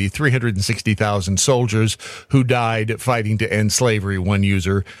paid by the 360,000 soldiers who died fighting to end slavery, one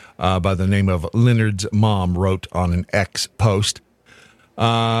user by the name of Leonard's mom wrote on an X post.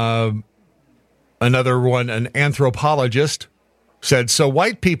 Another one, an anthropologist, said, so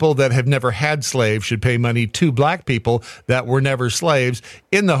white people that have never had slaves should pay money to black people that were never slaves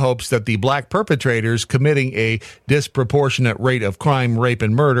in the hopes that the black perpetrators committing a disproportionate rate of crime, rape,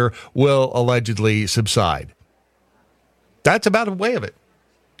 and murder will allegedly subside. That's about a way of it.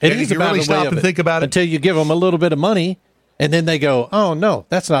 It is about really a way stop of and it think about it. Until you give them a little bit of money, and then they go, oh, no,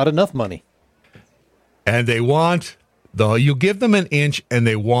 that's not enough money. And they want you give them an inch and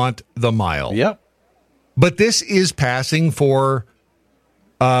they want the mile. Yep. But this is passing for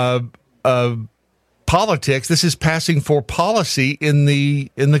politics. This is passing for policy in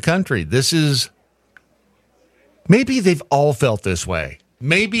the country. This is, maybe they've all felt this way.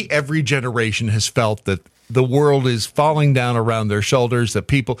 Maybe every generation has felt that the world is falling down around their shoulders, that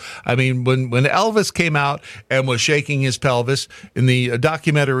people, I mean, when Elvis came out and was shaking his pelvis in the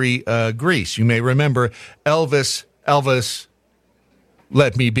documentary Grease, you may remember Elvis,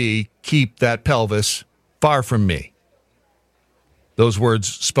 let me be, keep that pelvis far from me. Those words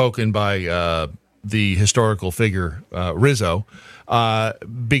spoken by the historical figure Rizzo,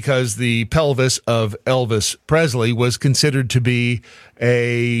 because the pelvis of Elvis Presley was considered to be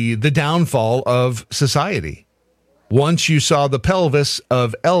the downfall of society. Once you saw the pelvis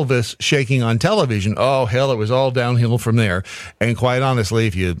of Elvis shaking on television, oh, hell, it was all downhill from there. And quite honestly,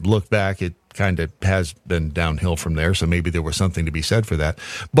 if you look back, it kind of has been downhill from there, so maybe there was something to be said for that.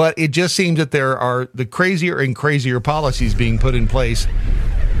 But it just seems that there are the crazier and crazier policies being put in place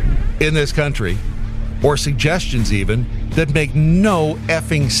in this country, or suggestions even, that make no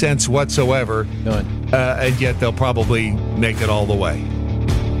effing sense whatsoever, and yet they'll probably make it all the way.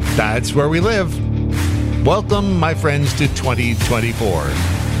 That's where we live. Welcome, my friends, to 2024.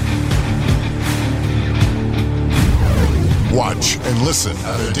 Watch and listen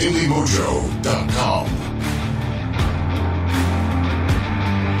at thedailymojo.com.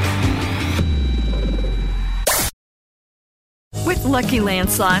 With Lucky Land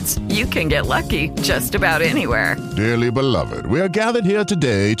Slots, you can get lucky just about anywhere. Dearly beloved, we are gathered here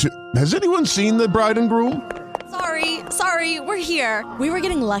today to... Has anyone seen the bride and groom? Sorry, we're here. We were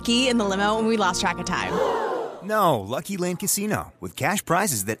getting lucky in the limo and we lost track of time. No, Lucky Land Casino, with cash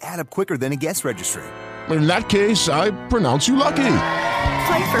prizes that add up quicker than a guest registry. In that case, I pronounce you lucky.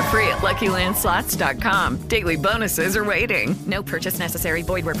 Play for free at LuckyLandSlots.com. Daily bonuses are waiting. No purchase necessary.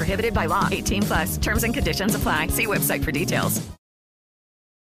 Void where prohibited by law. 18+. Terms and conditions apply. See website for details.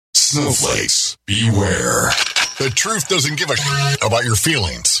 Snowflakes, beware. The truth doesn't give a shit about your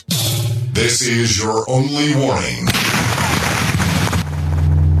feelings. This is your only warning.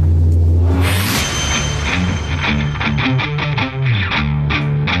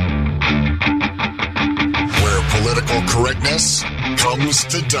 Political correctness comes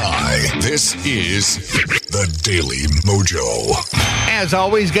to die. This is the Daily Mojo. As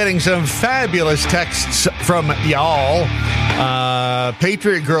always, getting some fabulous texts from y'all.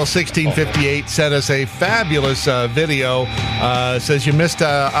 Patriot Girl 1658 sent us a fabulous video. Says you missed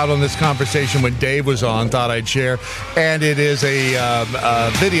out on this conversation when Dave was on. Thought I'd share. And it is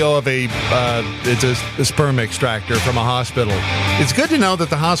a video of it's a sperm extractor from a hospital. It's good to know that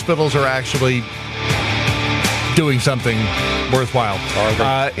the hospitals are actually doing something worthwhile.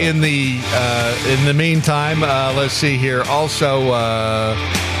 In the meantime, let's see here. Also,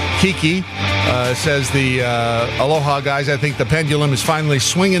 Kiki says the Aloha guys, I think the pendulum is finally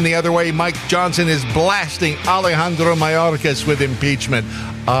swinging the other way. Mike Johnson is blasting Alejandro Mayorkas with impeachment.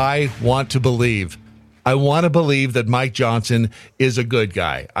 I want to believe that Mike Johnson is a good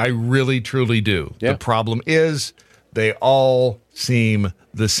guy. I really, truly do. Yeah. The problem is they all seem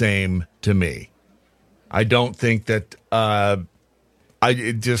the same to me. I don't think that I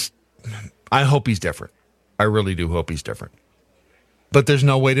hope he's different. I really do hope he's different. But there's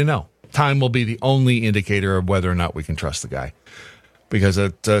no way to know. Time will be the only indicator of whether or not we can trust the guy. Because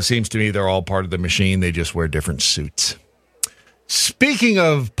it seems to me they're all part of the machine. They just wear different suits. Speaking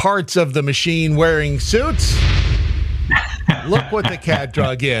of parts of the machine wearing suits, look what the cat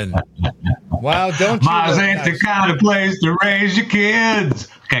drug in. Wow, don't you? Mars ain't the kind of place to raise your kids.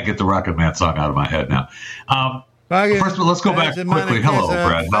 Can't get the Rocket Man song out of my head now. First of all, let's go back quickly. Hello,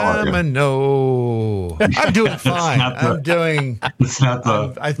 Brad. How are you? No, I'm doing fine. It's not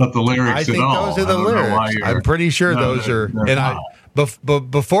the lyrics at all. I think those are the lyrics. I'm pretty sure those are. And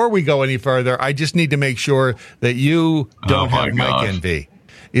before we go any further, I just need to make sure that you don't have Mike envy.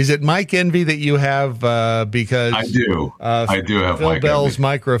 Is it Mike envy that you have? Because I do. I do have Phil Mike Bell's envy.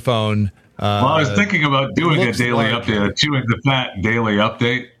 Microphone. Well, I was thinking about doing a daily update, a Chewing the Fat daily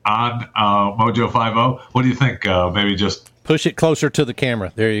update on Mojo 50. What do you think? Maybe just push it closer to the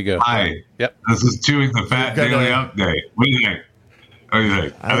camera. There you go. Hi. Yep. This is Chewing the Fat daily update. What do you think?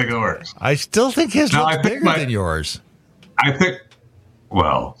 I think it works. I still think his looks bigger than yours. I think.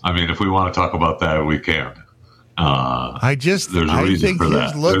 Well, I mean, if we want to talk about that, we can. There's a reason for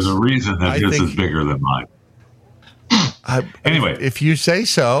that. There's a reason that his is bigger than mine. Anyway, if you say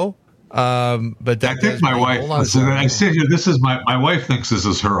so. But I think my wife. I sit here. This is my wife thinks this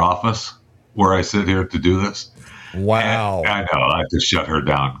is her office where I sit here to do this, Wow. And I know. I have to shut her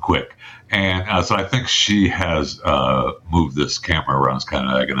down quick. And so I think she has moved this camera around. It's kind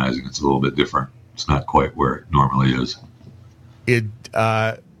of agonizing. It's a little bit different. It's not quite where it normally is.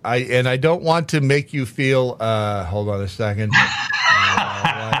 I don't want to make you feel. Hold on a second.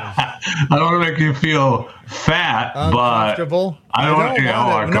 I don't want to make you feel fat, uncomfortable. But I don't want to.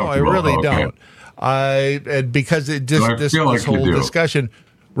 No, I really don't. Because it just this whole discussion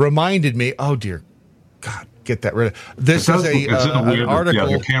reminded me. Oh dear God, get that rid of. This is an article.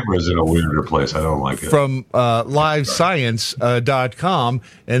 Yeah, the camera is in a weirder place. I don't like it. From livescience.com,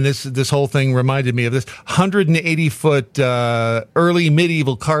 and this whole thing reminded me of this 180-foot early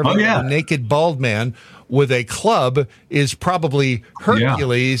medieval carving of a naked bald man with a club is probably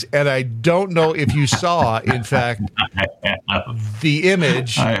Hercules, and I don't know if you saw, in fact, the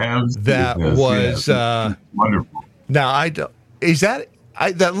image that was wonderful. Now,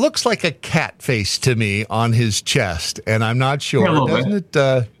 that looks like a cat face to me on his chest, and I'm not sure, doesn't it?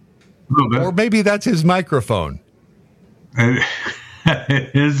 Or maybe that's his microphone.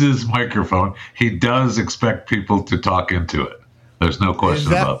 It is his microphone. He does expect people to talk into it. There's no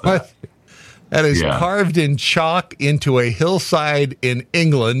question about that. That is carved in chalk into a hillside in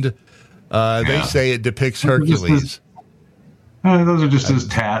England. They say it depicts Hercules. Those are just his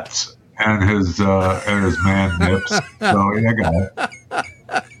tats and his man nips. So I got it.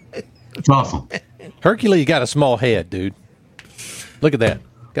 It's awesome. Hercules got a small head, dude. Look at that.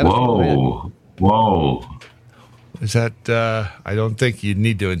 Got a small head. Whoa. Is that? I don't think you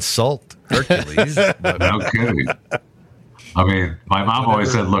need to insult Hercules. No kidding. I mean, my mom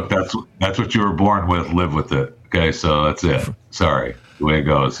always said, "Look, that's what you were born with. Live with it." Okay, so that's it. Sorry, the way it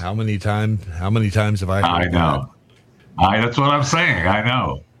goes. How many times have I heard I know. That's what I'm saying. I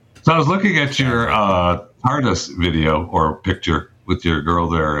know. So I was looking at your TARDIS video or picture with your girl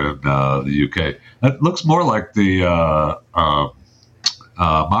there in the UK. That looks more like the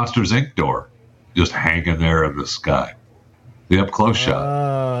Monsters Inc. door, just hanging there in the sky. The up close shot.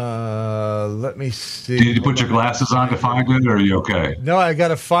 Let me see. Did you put your glasses on to find it, or are you okay? No, I got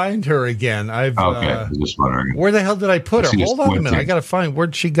to find her again. Okay, I'm just wondering. Where the hell did I put her? Hold on a minute. I got to find.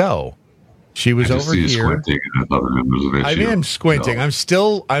 Where'd she go? She was over here. I am squinting. No. I'm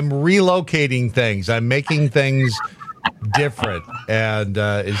relocating things. I'm making things different. And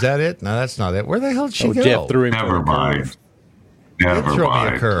is that it? No, that's not it. Where the hell did she go? Jeff threw him. Never mind. Never throw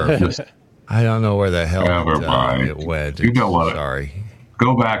mind. Me a curve. I don't know where the hell it went. You know what? Sorry.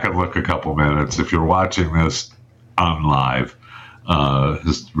 Go back and look a couple minutes. If you're watching this on live,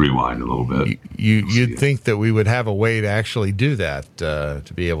 just rewind a little bit. You'd think that we would have a way to actually do that, to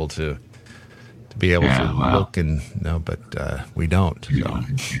be able to look and no, but we don't. So,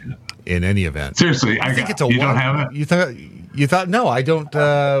 in any event, seriously, I think it's a. You don't have it. You thought no, I don't.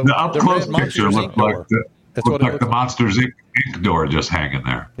 The up close picture looked like the Monsters Inc. door just hanging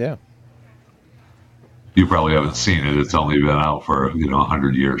there. Yeah. You probably haven't seen it. It's only been out for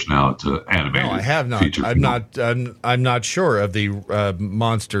 100 years now. It's an animated. No, I have not. I'm not sure of the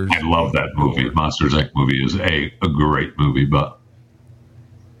Monsters. I love that movie. Monsters Inc. movie is a great movie, but.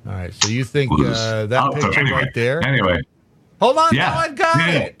 All right, so you think that picture right there? Anyway, hold on. Yeah, now I've got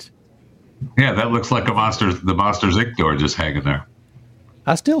it. Yeah, that looks like the Monsters Inc. door just hanging there.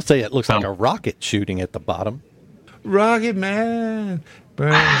 I still say it looks like a rocket shooting at the bottom. Rocket Man.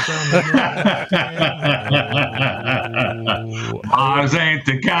 Mars ain't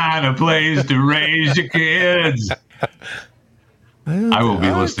the kind of place to raise your kids. I will be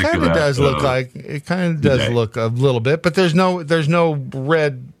listening to that. It kind of does look a little bit, but there's no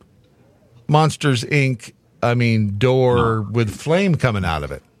red Monsters Inc. Door with flame coming out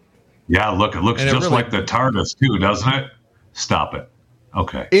of it. Yeah, look, it looks just like the TARDIS too, doesn't it? Stop it.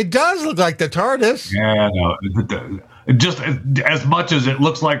 Okay. It does look like the TARDIS. Yeah, no, just as much as it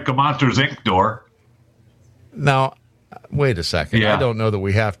looks like the Monsters Inc. door. Now, wait a second. Yeah. I don't know that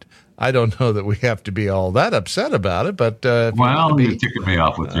we have to be all that upset about it, but you're ticking me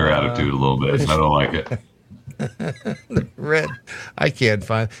off with your attitude a little bit. I don't like it. Red. I can't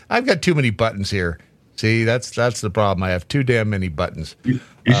find. I've got too many buttons here. See, that's the problem. I have too damn many buttons. You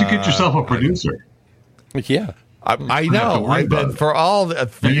should get yourself a producer. Yeah, I know. I've been for all the.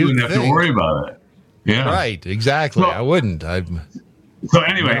 You wouldn't have to worry about it. Yeah, right. Exactly. I wouldn't. So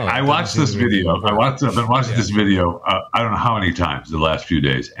anyway, I watched this video. I've been watching this video. I don't know how many times the last few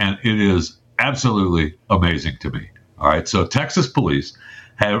days, and it is absolutely amazing to me. All right, so Texas police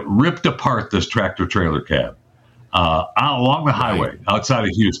have ripped apart this tractor trailer cab along the highway outside of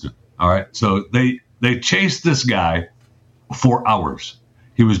Houston. All right, so they chased this guy for hours.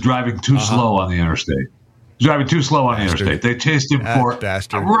 He was driving too slow on the interstate. They chased him for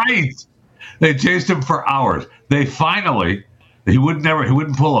bastard. Right. They chased him for hours. They finally, he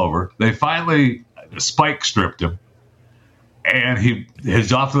wouldn't pull over. They finally spike stripped him, and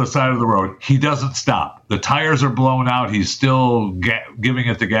he's off to the side of the road. He doesn't stop. The tires are blown out. He's still giving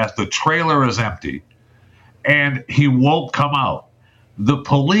it the gas. The trailer is empty, and he won't come out. The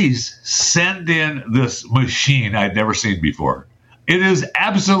police send in this machine I'd never seen before. It is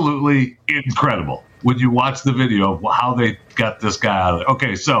absolutely incredible when you watch the video of how they got this guy out of there.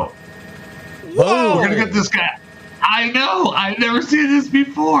 Okay, so we're going to get this guy. I know. I've never seen this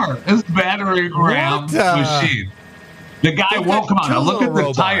before. This battering ram machine. The guy won't come out. Now look at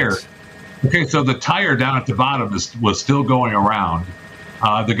the tire. Okay, so the tire down at the bottom was still going around.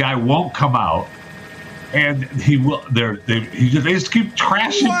 The guy won't come out. And he will. They just keep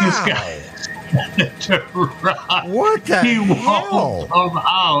trashing this guy. What the he hell? Won't come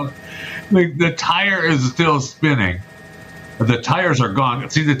out. The tire is still spinning. The tires are gone.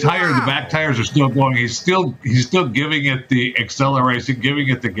 See, the back tires are still going. He's still giving it the acceleration, giving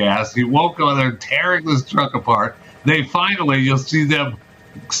it the gas. He won't go there, tearing this truck apart. You'll see them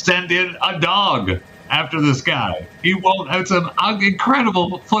send in a dog after this guy. He won't. It's an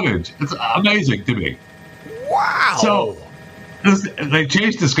incredible footage. It's amazing to me. Wow. So they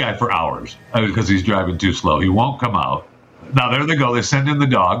chased this guy for hours because he's driving too slow. He won't come out. Now, there they go. They send in the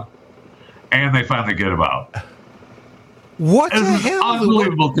dog, and they finally get him out. What the hell?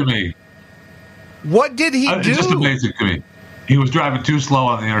 Unbelievable to me. What did he do? It's just amazing to me. He was driving too slow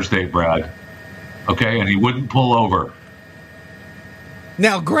on the interstate, Brad. Okay, and he wouldn't pull over.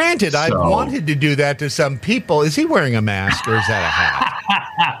 Now, granted, I've wanted to do that to some people. Is he wearing a mask or is that a hat?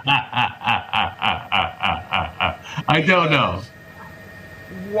 I don't know.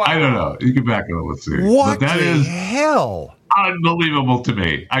 Wow. I don't know. You can back it up. Let's see. What but that the is hell? Unbelievable to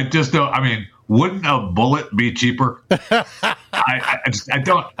me. I just don't. I mean, wouldn't a bullet be cheaper? I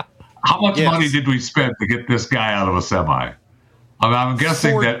don't. How much money did we spend to get this guy out of a semi? I'm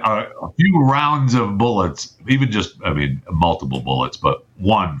guessing that a few rounds of bullets, multiple bullets, but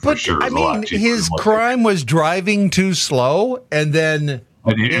one for sure is a lot cheaper. His crime was driving too slow, and then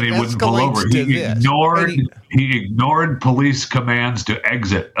he wouldn't pull over. He ignored police commands to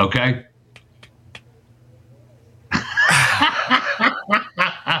exit. Okay.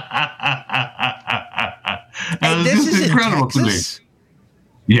 And this is incredible to me.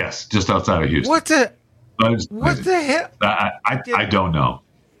 Yes, just outside of Houston. What the hell? I don't know.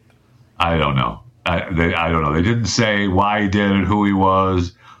 I don't know. I don't know. They didn't say why he did it, who he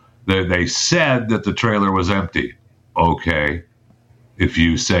was. They said that the trailer was empty. Okay, if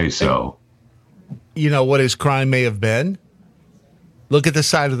you say so. You know what his crime may have been? Look at the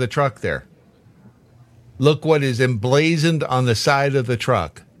side of the truck there. Look what is emblazoned on the side of the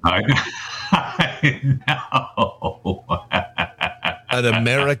truck. I know. An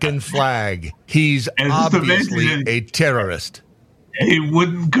American flag. He's obviously a terrorist. He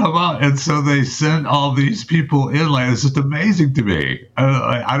wouldn't come out, and so they sent all these people in. Like, it's just amazing to me.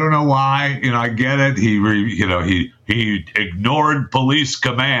 I don't know why. I get it. He ignored police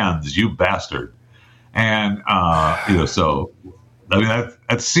commands. You bastard. And so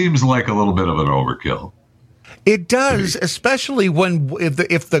that seems like a little bit of an overkill. It does, especially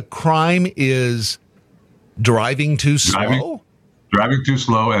if the crime is driving too slow. Driving too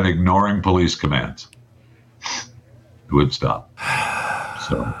slow and ignoring police commands. It would stop.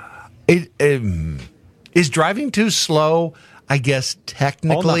 So, is driving too slow, I guess,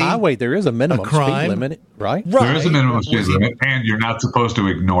 technically on the highway there is a minimum speed limit, right? There is a minimum speed limit, and you're not supposed to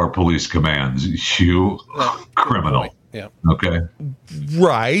ignore police commands. You criminal. Yeah. Okay.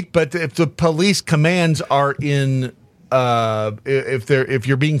 Right, but if the police commands are in, if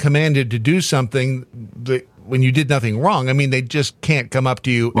you're being commanded to do something when you did nothing wrong, they just can't come up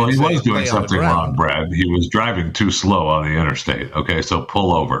to you. Well, he was doing something wrong, Brad. He was driving too slow on the interstate. Okay, so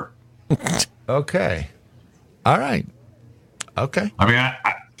pull over. Okay. All right. Okay.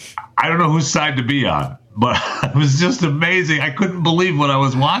 I don't know whose side to be on, but it was just amazing. I couldn't believe what I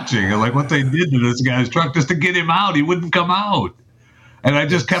was watching, like what they did to this guy's truck just to get him out. He wouldn't come out, and I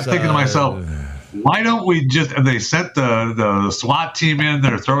just kept thinking to myself, why don't we just? And they sent the SWAT team in.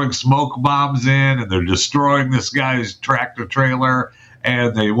 They're throwing smoke bombs in, and they're destroying this guy's tractor trailer,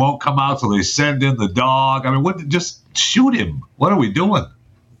 and they won't come out, so they send in the dog. Just shoot him. What are we doing?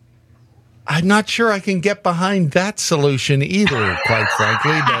 I'm not sure I can get behind that solution either, quite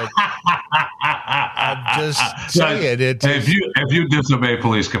frankly. But I'm just saying it. If you disobey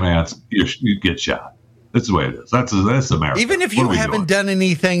police commands, you get shot. That's the way it is. That's America. Even if you haven't done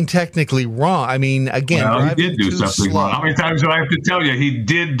anything technically wrong. Again, he did do something wrong. How many times do I have to tell you he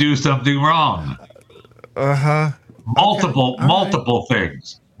did do something wrong? Uh-huh. Multiple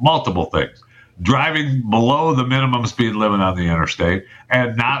things. driving below the minimum speed limit on the interstate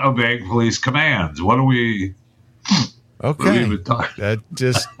and not obeying police commands. What are we? Okay, that's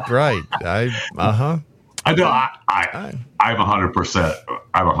just right. I know. I'm 100%.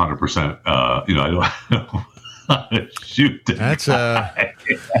 I'm 100%. You know, I don't shoot that. That's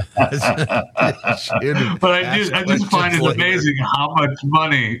but I just find it amazing how much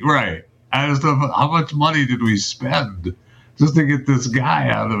money. Right. How much money did we spend just to get this guy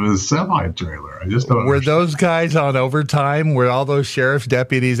out of his semi-trailer? I just don't. Were those guys on overtime? Were all those sheriff's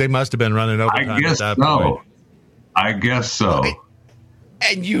deputies? They must have been running overtime. I guess at that point. I guess so.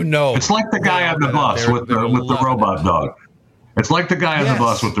 And you know, it's like the guy on the bus with the robot dog. It's like the guy on the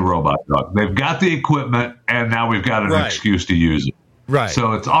bus with the robot dog. They've got the equipment, and now we've got an excuse to use it. Right.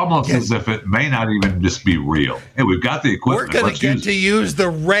 So it's almost as if it may not even just be real. Hey, we've got the equipment. We're going to get to use the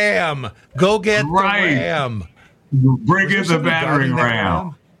RAM. Go get the RAM. Bring in the battering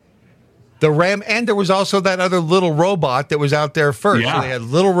ram. The RAM, and there was also that other little robot that was out there first. Yeah. So they had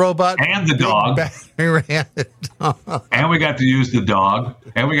little robot and the dog. And we got to use the dog,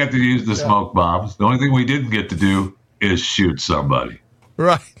 and we got to use the smoke bombs. The only thing we didn't get to do is shoot somebody.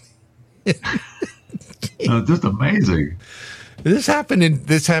 Right. Just amazing. This happened in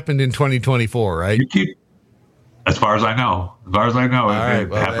 2024, right? As far as I know. It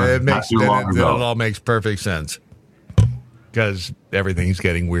happened not too long ago. It all makes perfect sense because everything's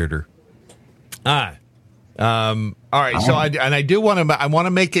getting weirder. All right. So I do want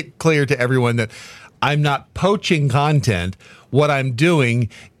to make it clear to everyone that I'm not poaching content. What I'm doing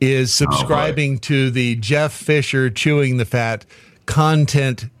is subscribing to the Jeff Fisher Chewing the Fat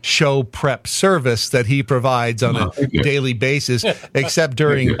content show prep service that he provides on a daily basis, except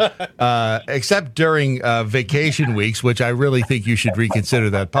during vacation weeks, which I really think you should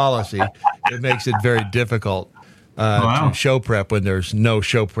reconsider that policy. It makes it very difficult to show prep when there's no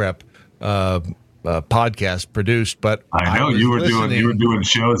show prep podcast produced. But I know you were doing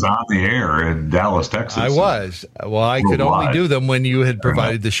shows on the air in Dallas, Texas. I was. Well, I could only do them when you had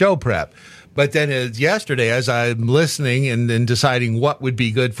provided the show prep. But then yesterday, as I'm listening and then deciding what would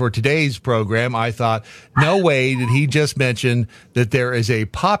be good for today's program, I thought, no way did he just mention that there is a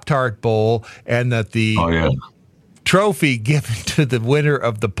Pop-Tart Bowl and that the trophy given to the winner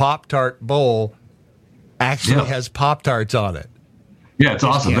of the Pop-Tart Bowl actually has Pop-Tarts on it. Yeah, it's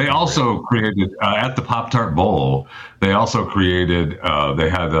awesome. They also created, at the Pop-Tart Bowl, they also created, they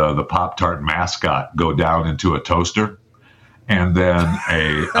had the Pop-Tart mascot go down into a toaster. And then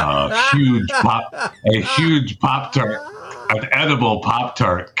a huge Pop-Tart, an edible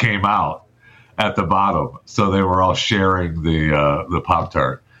Pop-Tart came out at the bottom. So they were all sharing the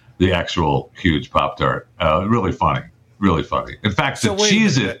Pop-Tart, the actual huge Pop-Tart. Really funny. In fact, the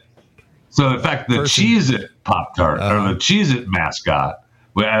Cheez-It Pop-Tart, or the Cheez-It mascot,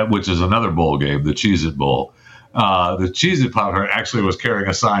 which is another bowl game, the Cheez-It Bowl. The Cheez-It Pop-Tart actually was carrying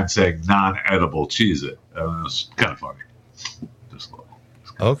a sign saying non-edible Cheez-It. It was kind of funny.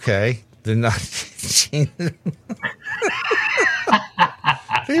 Okay. They're not. They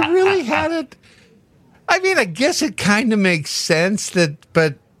really had it. I mean, I guess it kind of makes sense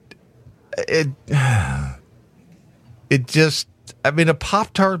but it just, I mean, a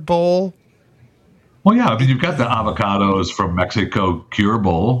Pop-Tart Bowl. Well, yeah. I mean, you've got the avocados from Mexico Cure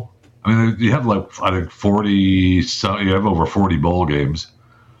Bowl. I mean, you have I think 40. So you have over 40 bowl games,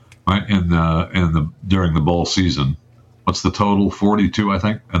 right? During the bowl season. What's the total? 42, I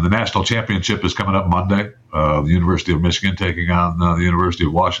think. And the national championship is coming up Monday. The University of Michigan taking on the University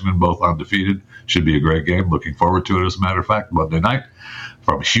of Washington, both undefeated. Should be a great game. Looking forward to it, as a matter of fact, Monday night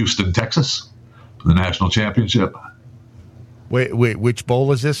from Houston, Texas, for the national championship. Wait, which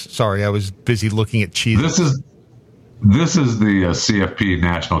bowl is this? Sorry, I was busy looking at cheese. This is the CFP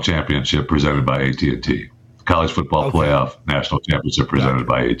national championship presented by AT&T. College football playoff national championship presented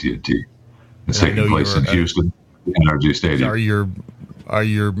by AT&T. It's taking place in Houston. NRG Stadium. Are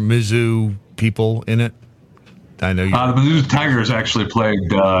your Mizzou people in it? I know you. The Mizzou Tigers actually played in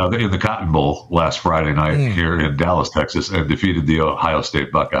the Cotton Bowl last Friday night here in Dallas, Texas, and defeated the Ohio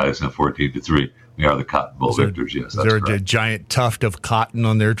State Buckeyes in 14-3. We are the Cotton Bowl victors. Yes, that's correct. Is there a giant tuft of cotton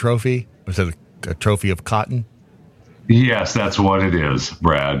on their trophy? Was it a trophy of cotton? Yes, that's what it is,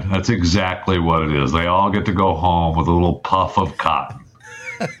 Brad. That's exactly what it is. They all get to go home with a little puff of cotton.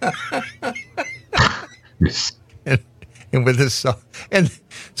 Yes. And with this, and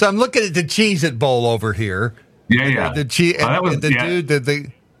so I'm looking at the Cheez-It Bowl over here. Yeah. Dude, he got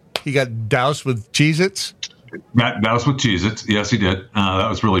doused with Cheez-Its. Doused with Cheez-Its. Yes, he did. That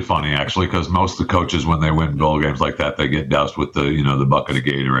was really funny, actually, because most of the coaches, when they win bowl games like that, they get doused with the bucket of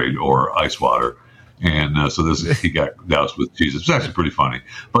Gatorade or ice water. And so he got doused with cheese. It's actually pretty funny.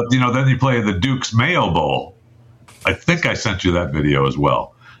 But, then you play the Duke's Mayo Bowl. I think I sent you that video as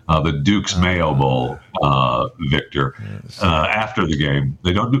well. The Duke's Mayo Bowl, Victor. After the game,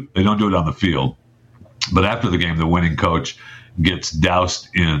 they don't do it on the field, but after the game, the winning coach gets doused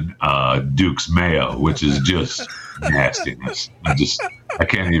in Duke's Mayo, which is just nastiness. I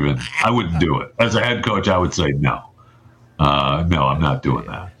can't even. I wouldn't do it as a head coach. I would say no. No, I'm not doing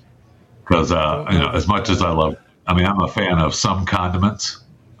that because as much as I'm a fan of some condiments,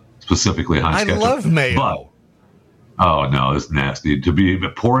 specifically Heinz ketchup. I love mayo. But, oh, no, it's nasty. To be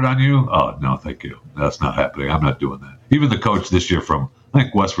poured on you? Oh, no, thank you. That's not happening. I'm not doing that. Even the coach this year from, I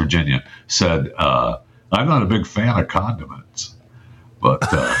think, West Virginia said, I'm not a big fan of condiments. But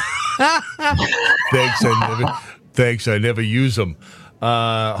thanks, I never use them.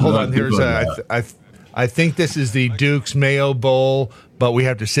 Hold on. Here's I think this is the Duke's Mayo Bowl, but we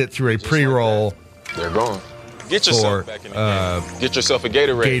have to sit through a pre-roll. They're gone. Get yourself back in the game. Get yourself a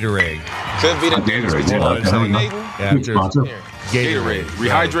Gatorade. Could be the Gatorade. Gatorade.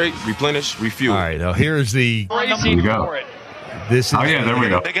 Rehydrate, replenish, refuel. All right. Now here's the. Here you go. This is. Oh yeah, there we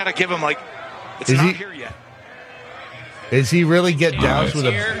go. They got to give him it's not here yet. Is he really get doused with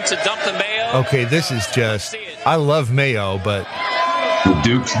here to dump the mayo? Okay, this is just. I love mayo, but. The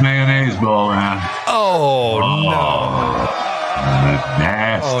Duke's Mayonnaise Bowl, man. Oh no.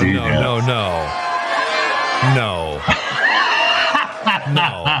 Nasty. No.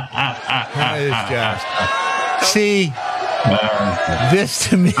 That is just. See, this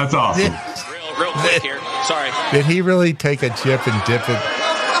to me. That's awesome. Real quick here. Sorry. Did he really take a chip and dip it?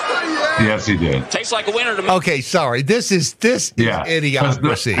 Yes, he did. Tastes like a winner to me. Okay, sorry. This is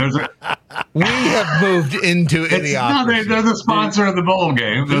idiocracy. We have moved into idiocracy. They're the sponsor of the bowl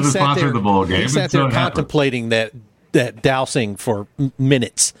game. They're the sponsor of the bowl game. He sat there contemplating that dousing for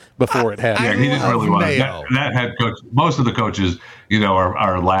minutes before it happened. Yeah, he didn't really want it. That head coach, most of the coaches,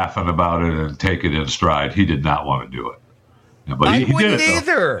 are laughing about it and take it in stride. He did not want to do it. Yeah, but he did it,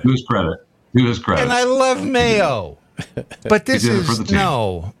 either. To his credit. And I love mayo. But this is,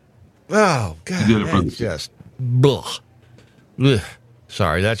 no. Oh, God. He did it for the just, blah. Ugh.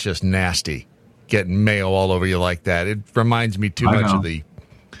 Sorry, that's just nasty. Getting mayo all over you like that. It reminds me too much of the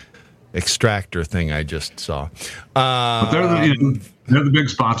extractor thing I just saw. But they're the big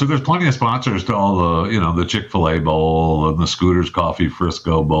sponsor. There's plenty of sponsors to all the the Chick-fil-A Bowl and the Scooters Coffee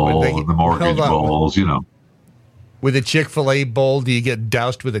Frisco Bowl and the Mortgage Bowls. With a Chick-fil-A Bowl, do you get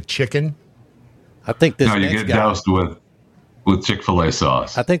doused with a chicken? I think this. No, you get doused with Chick-fil-A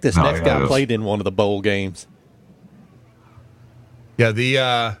sauce. I think this next guy played in one of the bowl games. Yeah,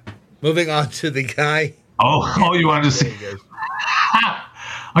 the moving on to the guy. Oh, you wanted to see?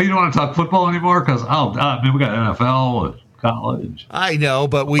 Oh, you don't want to talk football anymore? Because we got NFL and college. I know,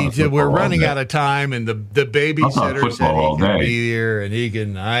 but we're running out of time, and the babysitter said he can be here, and he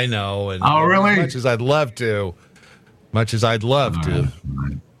can. I know. And really? As much as I'd love to.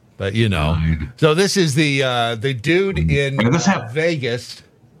 But so this is the dude in Vegas.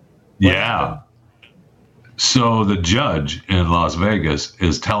 Yeah. So the judge in Las Vegas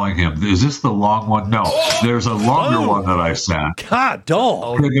is telling him, "Is this the long one?" No, there's a longer one that I sent. God,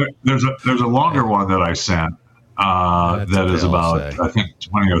 dog. There's a longer one that I sent that is about I think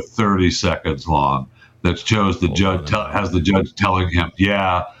 20 or 30 seconds long. That shows the judge has the judge telling him,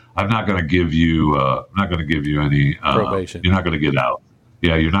 "Yeah, I'm not going to give you. I'm not going to give you any probation. You're not going to get out.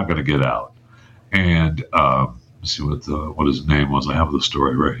 Yeah, you're not going to get out." And let's see what his name was. I have the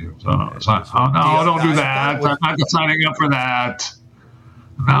story right here. So, don't do that. I'm not signing up for that.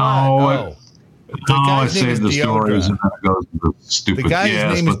 No. I saved the stories and then it goes to the stupid. The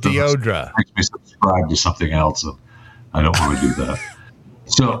guy's name is Deodra. Makes me subscribe to something else, and I don't want to do that.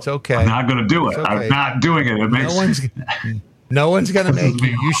 So it's okay. I'm not going to do it. Okay. I'm not doing it. It makes no one's going to make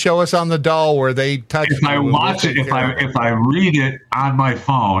you. You show us on the doll where they touch. If I watch it, if I read it on my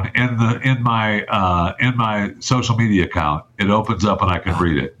phone in my social media account, it opens up and I can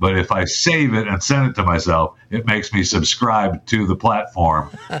read it. But if I save it and send it to myself, it makes me subscribe to the platform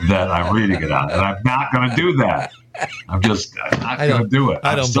that I'm reading it on, and I'm not going to do that. I'm not going to do it.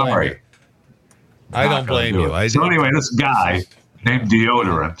 I'm sorry. I don't blame you. So anyway, this guy named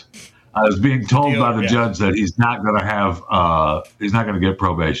Deodorant. I was being told by the judge that he's not going to have, he's not going to get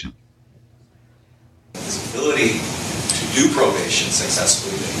probation. His ability to do probation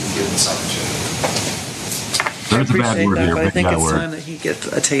successfully, that he's given this opportunity. There's a bad word here, but I think it's word. time that he gets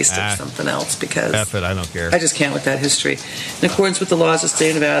a taste of something else because F it, I don't care. I just can't with that history. In accordance with the laws of the state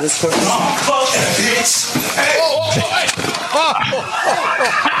of Nevada, this court.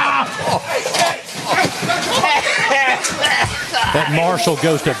 That marshal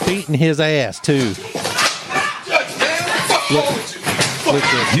goes to beating his ass too.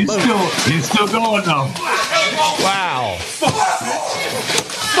 He's still going though. Wow.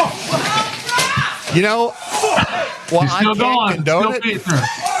 You know, well, I can't condone it.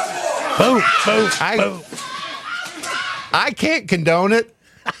 Boom, boom, boom. I can't condone it,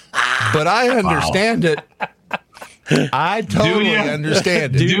 but I understand it. I totally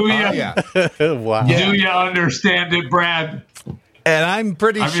understand it. Do you? Yeah. Wow. Do you understand it, Brad? And I'm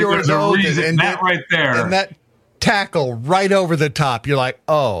pretty sure there's a reason that right there. And that tackle right over the top. You're like,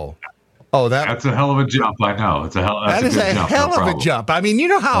 that's a hell of a jump. I know. That is a hell of a jump. I mean, you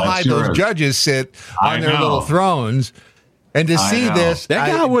know how high those judges sit on their little thrones. And to see this, that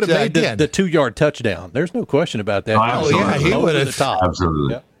guy would have made the 2-yard touchdown. There's no question about that. He would have.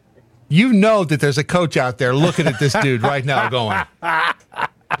 Absolutely. Yeah. You know that there's a coach out there looking at this dude right now going, I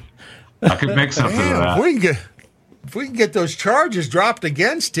could make something of that. If we can get those charges dropped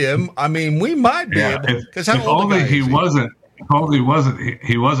against him, I mean, we might be able. If only he wasn't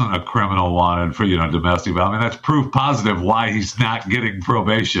a criminal wanted for domestic violence. I mean, that's proof positive why he's not getting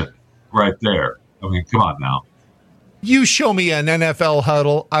probation right there. I mean, come on now. You show me an NFL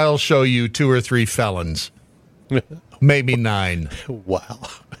huddle, I'll show you 2 or 3 felons, maybe 9. Wow.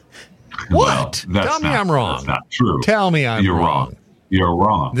 What? Tell me I'm wrong. That's not true. Tell me You're wrong. You're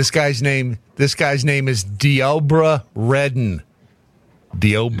wrong. This guy's name is Deobra Redden.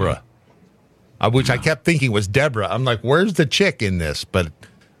 Deobra. Which I kept thinking was Deborah. I'm like, where's the chick in this? But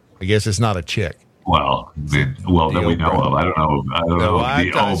I guess it's not a chick. Well, that we know of. I don't know if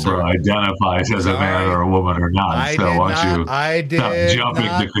Deobra identifies as a man or a woman or not. So why don't you stop jumping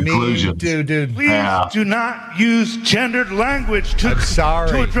to conclusions? Dude. Please do not use gendered language to address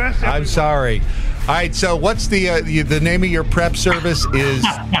everyone. I'm sorry. All right, so what's the name of your prep service is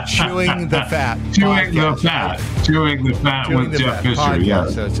Chewing the Fat. Chewing the Fat with Jeff Fisher,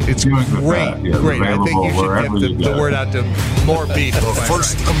 yes. So it's great. Great. I think you should get the word out to more people. The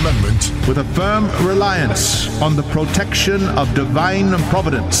First Amendment. With a firm reliance on the protection of divine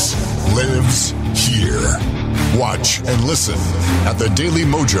providence. Lives here. Watch and listen at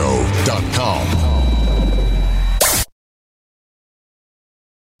thedailymojo.com.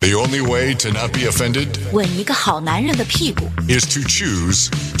 The only way to not be offended 吻一个好男人的屁股 is to choose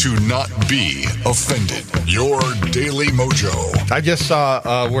to not be offended. Your Daily Mojo. I just saw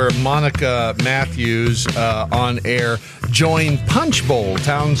where Monica Matthews on air joined Punch Bowl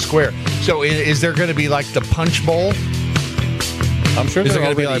Town Square. So is there going to be like the Punch Bowl? I'm sure is there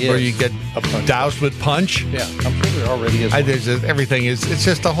going to be already like where you get doused with punch? Yeah, I'm sure there already is. Everything is. It's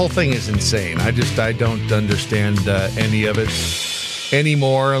just the whole thing is insane. I don't understand any of it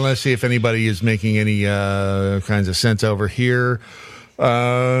anymore. Let's see if anybody is making any kinds of sense over here.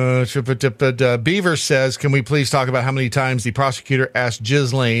 Beaver says, can we please talk about how many times the prosecutor asked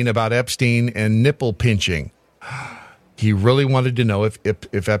Ghislaine about Epstein and nipple pinching? He really wanted to know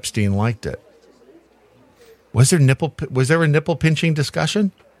if Epstein liked it. Was there a nipple pinching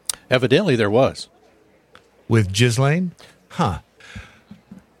discussion? Evidently there was. With Ghislaine? Huh.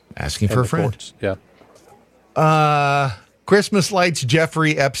 Asking for a friend. Courts. Yeah. Christmas lights,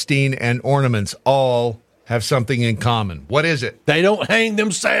 Jeffrey Epstein, and ornaments all have something in common. What is it? They don't hang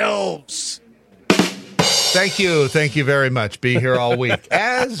themselves. Thank you very much. Be here all week.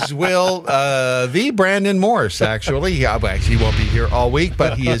 As will the Brandon Morse, actually. He won't be here all week,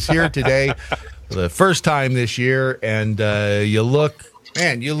 but he is here today for the first time this year. And you look.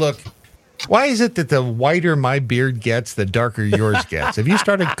 Why is it that the whiter my beard gets, the darker yours gets? Have you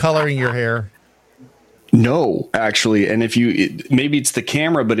started coloring your hair? No, actually. And maybe it's the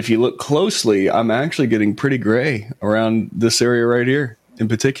camera, but if you look closely, I'm actually getting pretty gray around this area right here in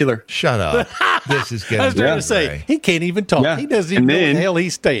particular. Shut up. This is getting I was trying to say, he can't even talk. Yeah. He doesn't even know where the hell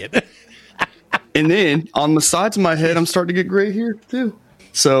he's staying. And then on the sides of my head, I'm starting to get gray here too.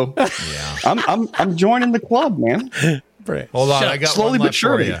 So I'm joining the club, man. Hold on. I got slowly one left but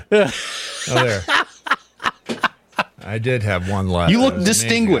surely. For you. Oh, there. I did have one left. You look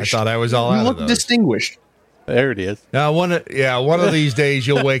distinguished. I thought I was all out of those. You look distinguished. There it is. Now, one of these days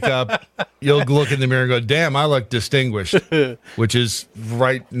you'll wake up, you'll look in the mirror and go, damn, I look distinguished, which is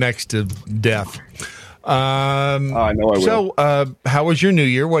right next to death. I know I will. So, how was your New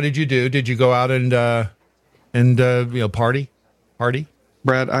Year? What did you do? Did you go out and party?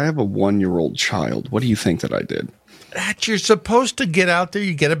 Brad, I have a 1-year-old child. What do you think that I did? That you're supposed to get out there.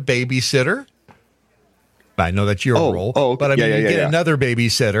 You get a babysitter. I know that's your role, but I mean, you get another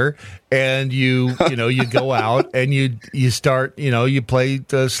babysitter, and you go out and you start, you play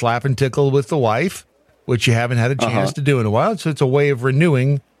the slap and tickle with the wife, which you haven't had a chance to do in a while. So it's a way of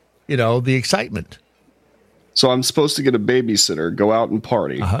renewing, the excitement. So I'm supposed to get a babysitter, go out and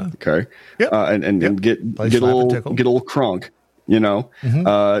party, okay, and get a little crunk,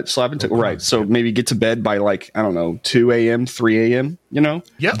 slap and tickle, right? So maybe get to bed by like 2 a.m., 3 a.m.,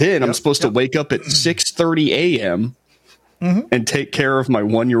 Then I'm supposed to wake up at 6:30 a.m. And take care of my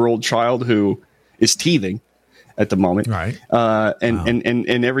 1-year-old child who is teething at the moment, right?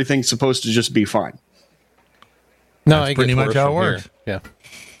 And everything's supposed to just be fine. No, that's pretty much how it works. Yeah.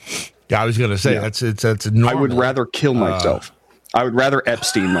 Yeah, I was going to say that's normal. I would rather kill myself. I would rather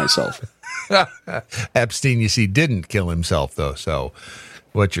Epstein myself. Epstein, you see, didn't kill himself though. So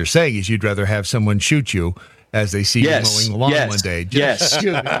what you're saying is you'd rather have someone shoot you as they see you mowing the lawn one day.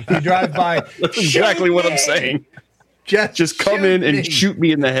 You drive by. That's exactly what I'm saying. Just come in and shoot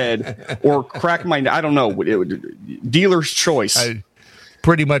me in the head or crack my. I don't know. Dealer's choice.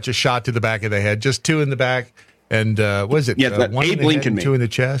 Pretty much a shot to the back of the head. Just 2 in the back, and was it? One Abe in the Lincoln head and 2 in the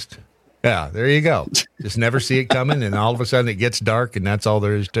chest. Yeah, there you go. Just never see it coming, and all of a sudden it gets dark, and that's all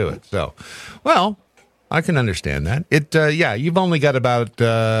there is to it. So, well, I can understand that. You've only got about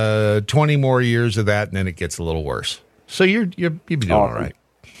 20 more years of that, and then it gets a little worse. So you'd be doing all right.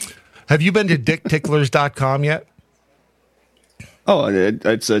 Have you been to dickticklers.com yet? Oh,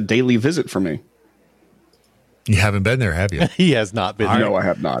 it's a daily visit for me. You haven't been there, have you? He has not been. No, I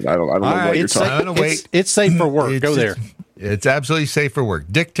have not. I don't know what you're talking about. It's safe for work. Go there. It's absolutely safe for work.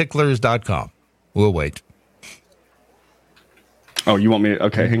 dickticklers.com. We'll wait. Oh, you want me to?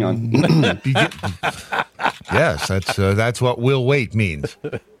 Okay, hang on. Yes, that's what "we'll wait" means.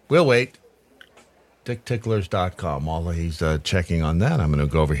 We'll wait. dickticklers.com. While he's checking on that, I'm going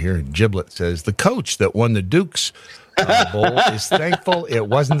to go over here. Giblet says, the coach that won the Dukes Bowl is thankful it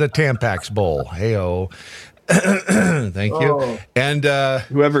wasn't the Tampax Bowl. Hey-oh. Thank you. And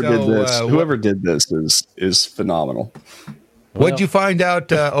whoever did this is phenomenal. What'd you find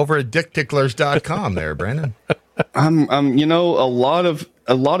out over at dickticklers.com there, Brandon? A lot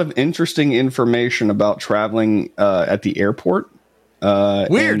of interesting information about traveling at the airport.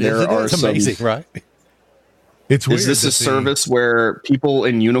 Weird, it's amazing, right? It's weird. Is this a service where people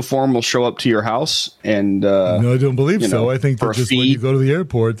in uniform will show up to your house and? No, I don't believe so. I think that just when you go to the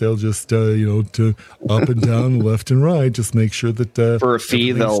airport, they'll just to up and down, left and right, just make sure that for a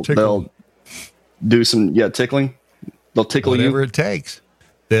fee they'll do some tickling. They'll tickle whatever it takes.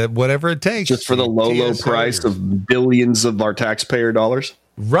 Whatever it takes, just for the low price of billions of our taxpayer dollars.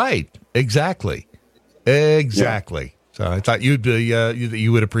 Right. Exactly. Yeah. So I thought you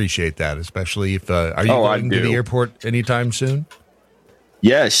would appreciate that, especially if are you going to the airport anytime soon?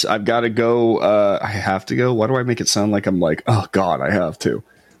 Yes, I've got to go. I have to go. Why do I make it sound like I'm like, oh God, I have to?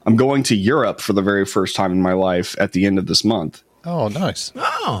 I'm going to Europe for the very first time in my life at the end of this month. Oh, nice.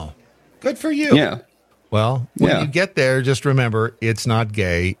 Oh, good for you. Yeah. Well, when you get there, just remember it's not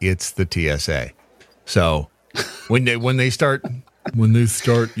gay; it's the TSA. So when they start. When they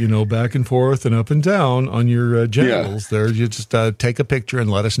start, back and forth and up and down on your genitals, there you just take a picture and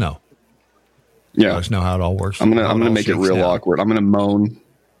let us know. Yeah, let us know how it all works. I'm gonna make it real awkward. I'm gonna moan.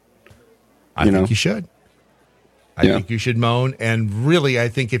 I think you should. I think you should moan, and really, I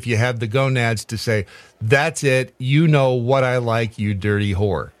think if you have the gonads to say, "That's it," you know what I like, you dirty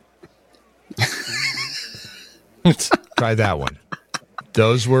whore. Try that one.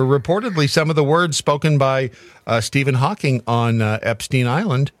 Those were reportedly some of the words spoken by Stephen Hawking on Epstein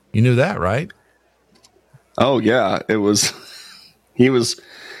Island. You knew that, right? Oh yeah, it was. He was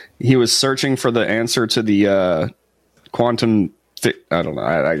searching for the answer to the quantum. I don't know.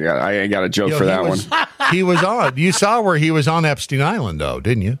 I got a joke for that one. He was on. You saw where he was on Epstein Island, though,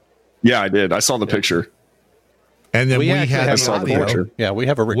 didn't you? Yeah, I did. I saw the picture. And then we had some audio. Yeah, we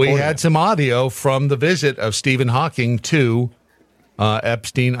have a recording. We had some audio from the visit of Stephen Hawking to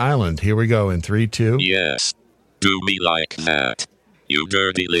Epstein Island. Here we go in 3, 2. Yes. Do me like that, you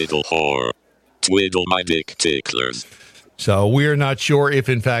dirty little whore. Twiddle my dick ticklers. So we're not sure if,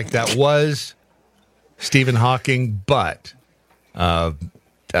 in fact, that was Stephen Hawking, but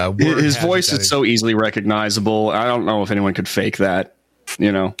his voice is so easily recognizable. I don't know if anyone could fake that.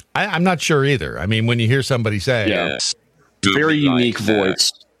 I'm not sure either. I mean, when you hear somebody say, "Yes, very unique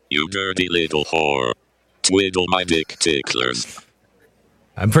voice," you dirty little whore. Twiddle my dick ticklers.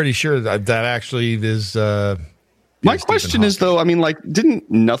 I'm pretty sure that actually is. My question is, though, I mean, like,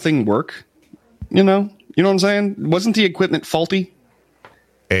 didn't nothing work? You know what I'm saying? Wasn't the equipment faulty?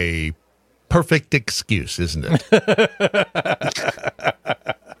 A perfect excuse, isn't it?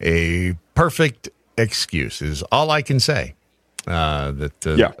 A perfect excuse is all I can say.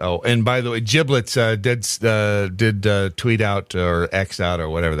 Oh, and by the way, Giblets did tweet out or X out or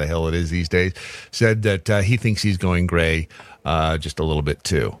whatever the hell it is these days, said that he thinks he's going gray just a little bit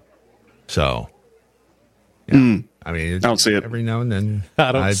too. So, I mean, I don't see it every now and then.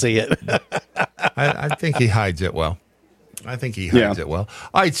 I don't see it. I think he hides it well. It well.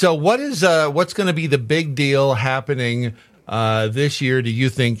 All right. So what's going to be the big deal happening this year, do you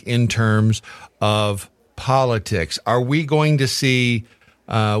think, in terms of politics? Are we going to see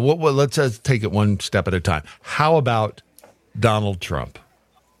let's take it one step at a time. How about Donald Trump?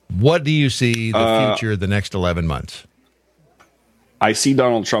 What do you see the future the next 11 months? I see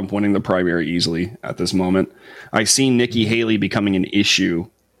Donald Trump winning the primary easily at this moment. I see Nikki Haley becoming an issue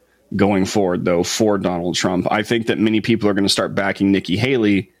going forward, though, for Donald Trump. I think that many people are going to start backing Nikki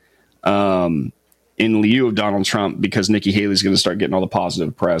Haley in lieu of Donald Trump because Nikki Haley's going to start getting all the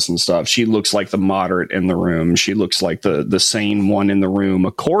positive press and stuff. She looks like the moderate in the room. She looks like the sane one in the room,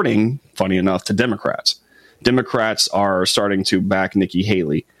 according, funny enough, to Democrats. Democrats are starting to back Nikki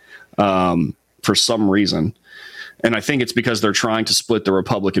Haley for some reason. And I think it's because they're trying to split the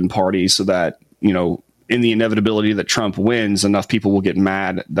Republican Party so that, in the inevitability that Trump wins, enough people will get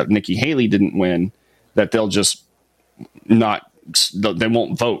mad that Nikki Haley didn't win, that they'll just they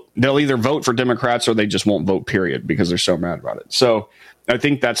won't vote. They'll either vote for Democrats or they just won't vote, period, because they're so mad about it. So I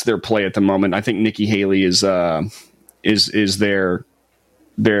think that's their play at the moment. I think Nikki Haley is their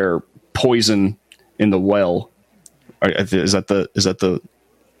poison in the well. Is that the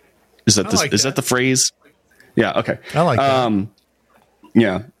phrase? Yeah. Okay. I like that.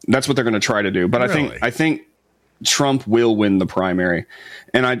 Yeah, that's what they're going to try to do. But really? I think Trump will win the primary,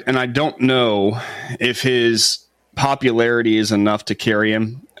 and I don't know if his popularity is enough to carry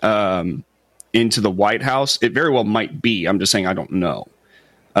him into the White House. It very well might be. I'm just saying I don't know.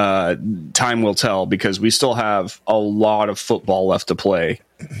 Time will tell, because we still have a lot of football left to play,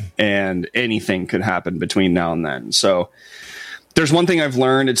 and anything could happen between now and then. So there's one thing I've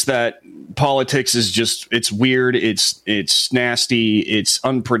learned. It's that politics is it's weird. It's nasty. It's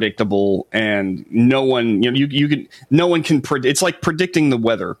unpredictable, and no one, no one can predict. It's like predicting the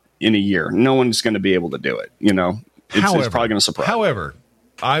weather in a year. No one's going to be able to do it. It's probably going to surprise. However,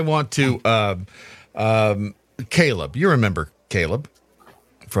 I want to, Caleb, you remember Caleb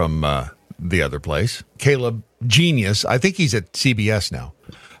from the other place, Caleb Genius. I think he's at CBS now.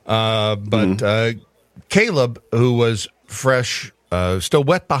 But Caleb, who was fresh, still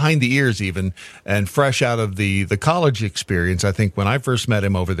wet behind the ears even, and fresh out of the college experience, I think when I first met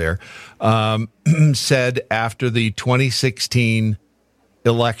him over there, said after the 2016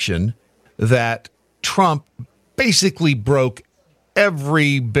 election that Trump basically broke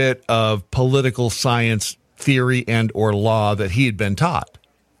every bit of political science theory and or law that he had been taught.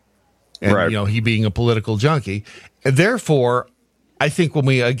 And, right. He being a political junkie. And therefore, I think when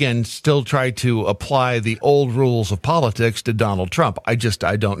we, again, still try to apply the old rules of politics to Donald Trump, I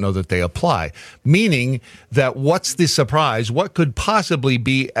don't know that they apply. Meaning that what's the surprise? What could possibly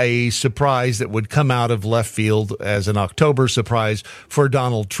be a surprise that would come out of left field as an October surprise for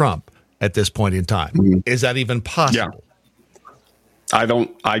Donald Trump at this point in time? Mm-hmm. Is that even possible? Yeah.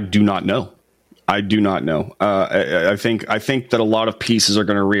 I do not know. I think that a lot of pieces are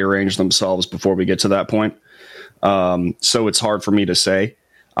going to rearrange themselves before we get to that point. So it's hard for me to say.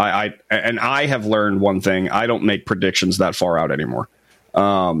 I have learned one thing. I don't make predictions that far out anymore.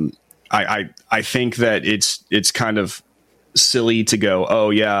 I think that it's kind of silly to go, oh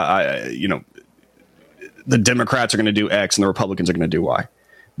yeah, the Democrats are going to do X and the Republicans are going to do Y,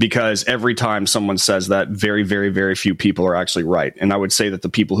 because every time someone says that, very, very, very few people are actually right. And I would say that the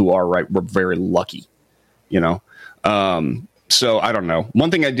people who are right were very lucky, So I don't know. One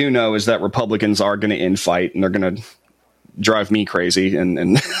thing I do know is that Republicans are going to infight, and they're going to drive me crazy,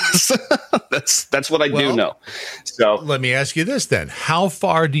 and that's what I do know. So let me ask you this then: how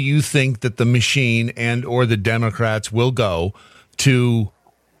far do you think that the machine and or the Democrats will go to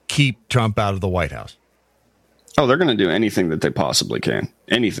keep Trump out of the White House? Oh, they're going to do anything that they possibly can.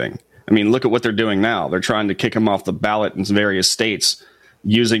 Anything. I mean, look at what they're doing now. They're trying to kick him off the ballot in various states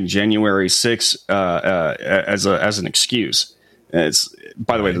using January 6th as an excuse. It's,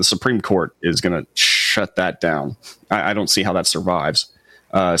 by the way, the Supreme Court is going to shut that down. I don't see how that survives,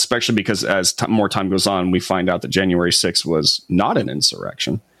 especially because as more time goes on, we find out that January 6th was not an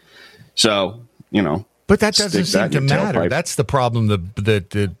insurrection. So, but that doesn't seem to matter. That's the problem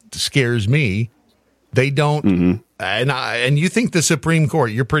that scares me. They don't, and you think the Supreme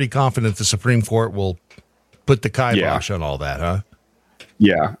Court? You're pretty confident the Supreme Court will put the kibosh on all that, huh?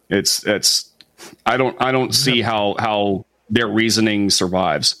 Yeah, it's. I don't see how their reasoning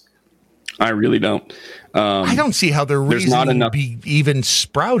survives. I really don't. I don't see how their reasoning be even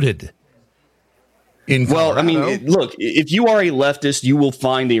sprouted. Well, I mean, look, if you are a leftist, you will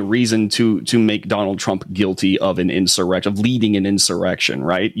find a reason to make Donald Trump guilty of an insurrection, of leading an insurrection,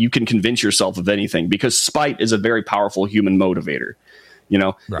 right? You can convince yourself of anything because spite is a very powerful human motivator. You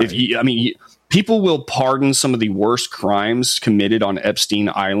know, right. People will pardon some of the worst crimes committed on Epstein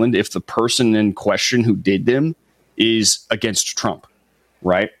Island if the person in question who did them is against Trump,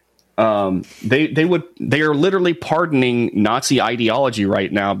 right? They are literally pardoning Nazi ideology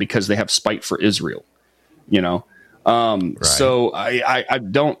right now because they have spite for Israel. You know, right. So I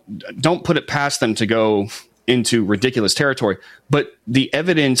don't put it past them to go into ridiculous territory. But the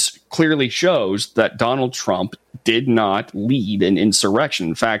evidence clearly shows that Donald Trump did not lead an insurrection.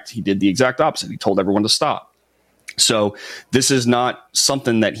 In fact, he did the exact opposite. He told everyone to stop. So this is not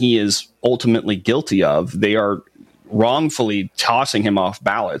something that he is ultimately guilty of. They are wrongfully tossing him off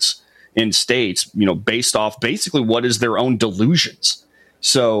ballots in states, you know, based off basically what is their own delusions.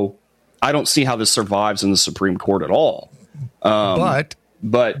 So I don't see how this survives in the Supreme Court at all. But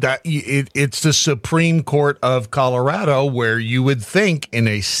that it's the Supreme Court of Colorado, where you would think in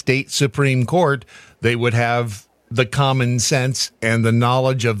a state Supreme Court they would have the common sense and the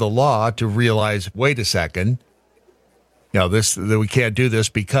knowledge of the law to realize, wait a second, you know, we can't do this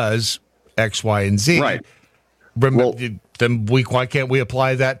because X, Y, and Z. Right. Then why can't we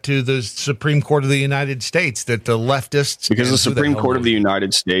apply that to the Supreme Court of the United States, that the leftists... Because the Supreme Court of the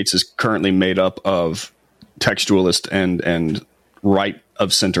United States is currently made up of textualist and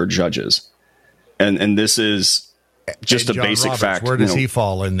right-of-center judges. And this is just a basic Roberts, fact. Where does he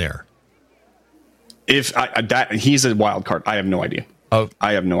fall in there? He's a wild card. I have no idea. Oh,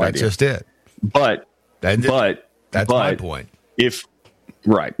 I have no idea. That's just it. But that's my point.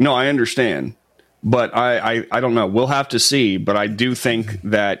 No, I understand. But I don't know. We'll have to see. But I do think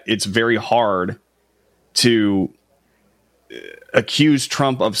that it's very hard to accuse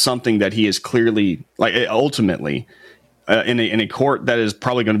Trump of something that he is clearly, like, ultimately, in a court that is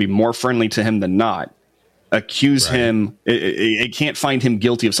probably going to be more friendly to him than not, accuse him. It can't find him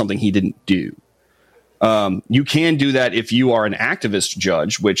guilty of something he didn't do. You can do that if you are an activist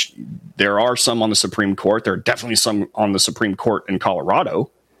judge, which there are some on the Supreme Court. There are definitely some on the Supreme Court in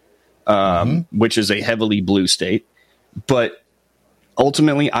Colorado. Which is a heavily blue state. But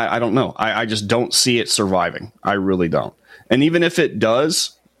ultimately, I don't know. I just don't see it surviving. I really don't. And even if it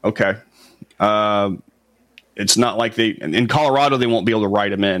does, okay. It's not like in Colorado, they won't be able to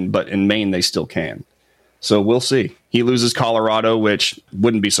write him in, but in Maine, they still can. So we'll see. He loses Colorado, which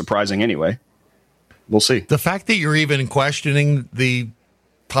wouldn't be surprising anyway. We'll see. The fact that you're even questioning the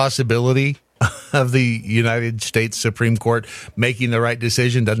possibility of the United States Supreme Court making the right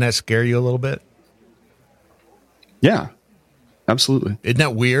decision, doesn't that scare you a little bit? Yeah, absolutely. Isn't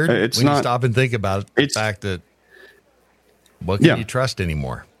that weird when you stop and think about it, the fact that what can you trust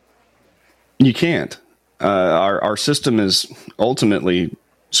anymore? You can't. Our system is ultimately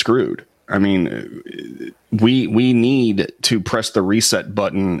screwed. I mean, we need to press the reset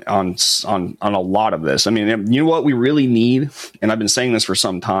button on a lot of this. I mean, you know what we really need, and I've been saying this for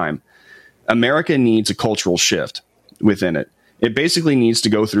some time. America needs a cultural shift within it. It basically needs to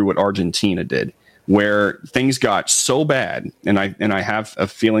go through what Argentina did, where things got so bad, and I have a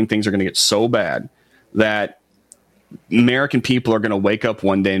feeling things are going to get so bad that American people are going to wake up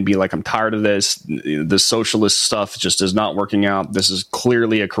one day and be like, I'm tired of this. The socialist stuff just is not working out. This is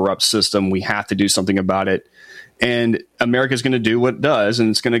clearly a corrupt system. We have to do something about it. And America's going to do what it does, and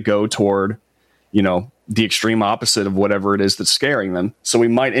it's going to go toward, you know, the extreme opposite of whatever it is that's scaring them. So we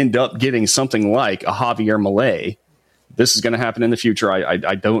might end up getting something like a Javier Milei. This is going to happen in the future.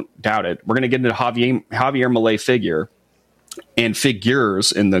 I don't doubt it. We're going to get into Javier Milei figure and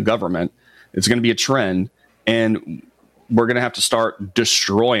figures in the government. It's going to be a trend, and we're going to have to start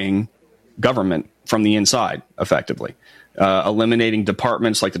destroying government from the inside, effectively. Eliminating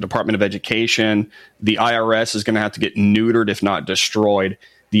departments like the Department of Education. The IRS is going to have to get neutered, if not destroyed.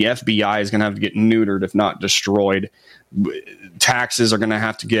 The FBI is going to have to get neutered, if not destroyed. Taxes are going to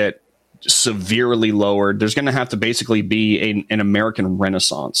have to get severely lowered. There's going to have to basically be an American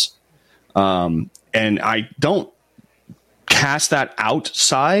renaissance. And I don't cast that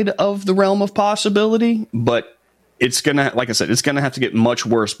outside of the realm of possibility, but it's going to, like I said, it's going to have to get much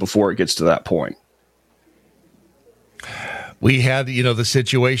worse before it gets to that point. We had, the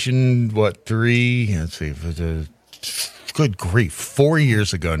situation, good grief, 4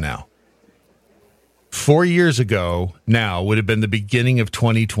 years ago now. 4 years ago now would have been the beginning of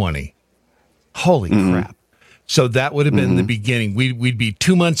 2020. Holy crap. So that would have been the beginning. We'd be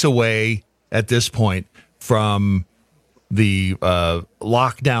 2 months away at this point from the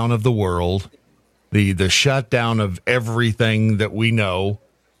lockdown of the world, the shutdown of everything that we know,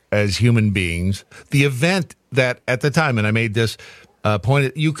 as human beings. The event that at the time, and I made this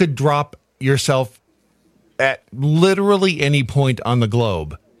point, you could drop yourself at literally any point on the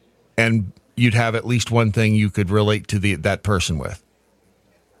globe, and you'd have at least one thing you could relate to that person with.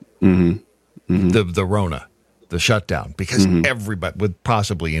 The Rona, the shutdown, because everybody with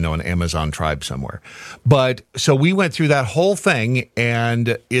possibly, an Amazon tribe somewhere. But so we went through that whole thing,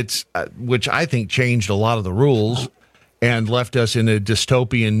 and it's which I think changed a lot of the rules and left us in a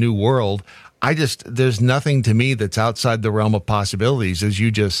dystopian new world. There's nothing to me that's outside the realm of possibilities, as you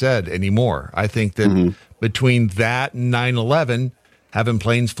just said, anymore. I think that between that and 9/11, having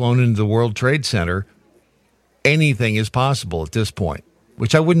planes flown into the World Trade Center, anything is possible at this point,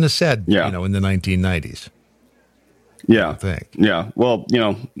 which I wouldn't have said, in the 1990s. Yeah. I think. Yeah. Well,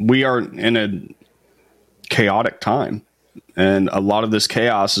 we are in a chaotic time, and a lot of this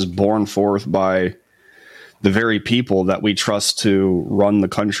chaos is born forth by the very people that we trust to run the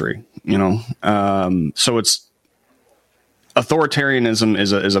country, so it's authoritarianism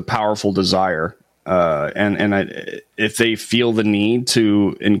is a powerful desire. If they feel the need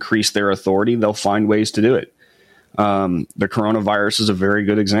to increase their authority, they'll find ways to do it. The coronavirus is a very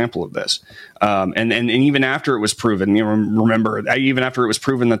good example of this. And even after it was proven, even after it was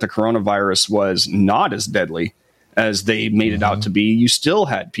proven that the coronavirus was not as deadly as they made it out to be, you still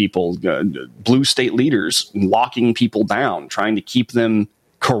had people, blue state leaders, locking people down, trying to keep them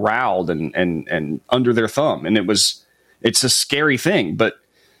corralled and under their thumb. And it's a scary thing. But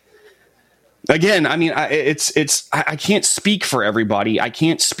again, I mean, I can't speak for everybody. I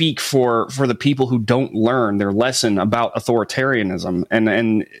can't speak for the people who don't learn their lesson about authoritarianism.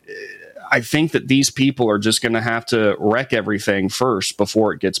 And I think that these people are just going to have to wreck everything first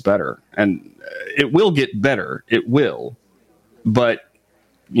before it gets better. And it will get better. It will. But,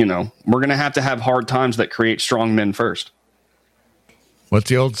 we're going to have hard times that create strong men first. What's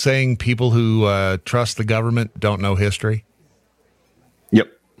the old saying? People who trust the government don't know history.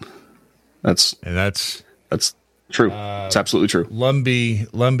 Yep. That's true. It's absolutely true.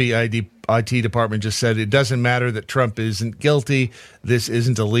 Lumbee IT department just said it doesn't matter that Trump isn't guilty. This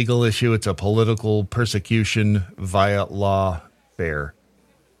isn't a legal issue. It's a political persecution via lawfare.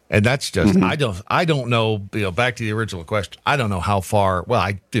 And that's just, I don't know, back to the original question. I don't know how far, well,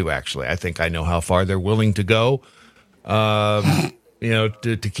 I do actually. I think I know how far they're willing to go,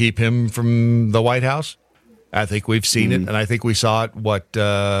 to keep him from the White House. I think we've seen it. And I think we saw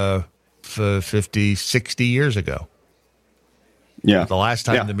it, 50, 60 years ago. Yeah. The last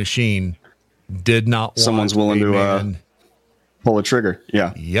time the machine did not want someone's willing to pull a trigger.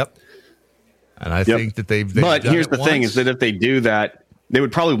 Yeah. Yep. And I think that they've but here's the thing is that if they do that, they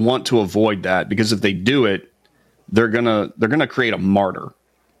would probably want to avoid that, because if they do it, they're gonna create a martyr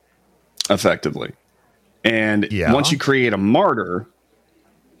effectively. And once you create a martyr,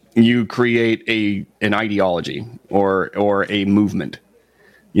 you create an ideology or a movement.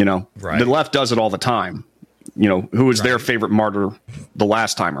 Right. The left does it all the time. Who was their favorite martyr the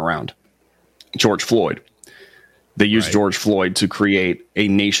last time around? George Floyd. They used George Floyd to create a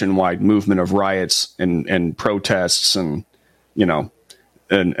nationwide movement of riots and protests and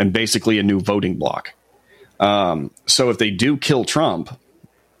basically a new voting bloc. So if they do kill Trump,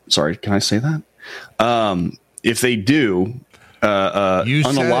 sorry, can I say that? If they do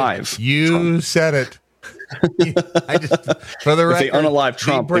unalive Trump. Said it. I just, for the record, if they unalive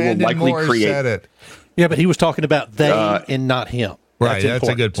Trump, they will likely create. Said it. Yeah, but he was talking about they and not him. Right, that's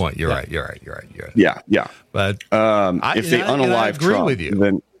a good point. You're right. Yeah. But if they unalive Trump,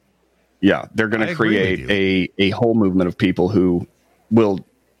 then they're going to create a whole movement of people who will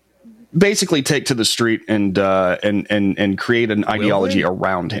basically take to the street and create an ideology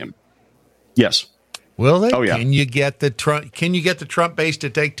around him. Yes. Will they? Oh yeah. Can you get the Trump base to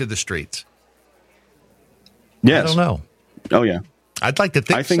take to the streets? Yes. I don't know. Oh yeah. I'd like to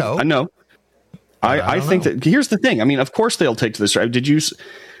think so. I know. I think that here's the thing. I mean, of course they'll take to the street. Did you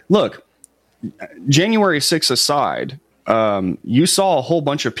look? January 6th aside, you saw a whole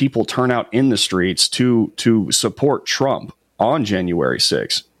bunch of people turn out in the streets to support Trump on January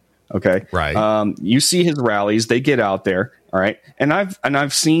 6th. Okay. Right. You see his rallies, they get out there. All right. And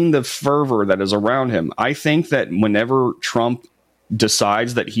I've seen the fervor that is around him. I think that whenever Trump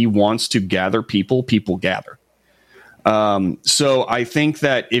decides that he wants to gather people gather. So I think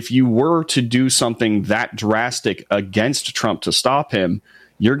that if you were to do something that drastic against Trump to stop him,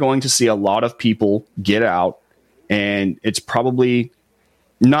 you're going to see a lot of people get out, and it's probably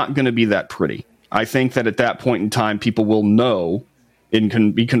not going to be that pretty. I think that at that point in time, people will know and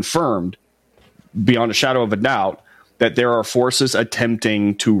can be confirmed beyond a shadow of a doubt that there are forces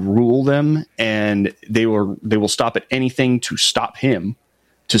attempting to rule them, and they will stop at anything to stop him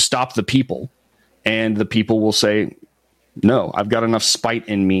to stop the people, and the people will say, no, I've got enough spite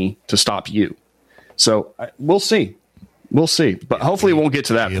in me to stop you. So we'll see. We'll see. But hopefully it won't get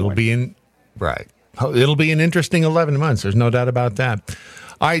to that point. It'll be an interesting 11 months. There's no doubt about that.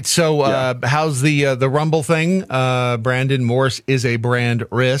 All right, so how's the Rumble thing? Brandon Morse is a brand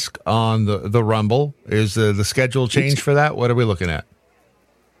risk on the Rumble. Is the schedule changed for that? What are we looking at?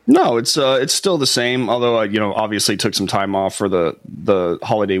 No, it's still the same. Although obviously took some time off for the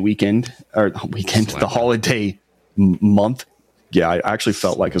holiday weekend the holiday month. Yeah, I actually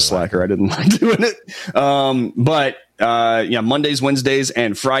felt like a slacker. I didn't like doing it. But Mondays, Wednesdays,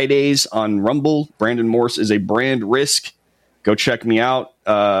 and Fridays on Rumble. Brandon Morse is a brand risk. Go check me out.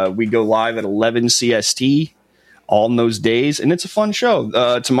 We go live at 11 CST on those days, and it's a fun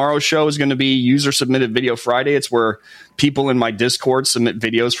show. Tomorrow's show is going to be User Submitted Video Friday. It's where people in my Discord submit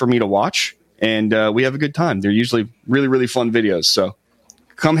videos for me to watch, and we have a good time. They're usually really, really fun videos. So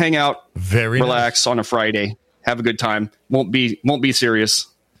come hang out, relax on a Friday, have a good time. Won't be serious.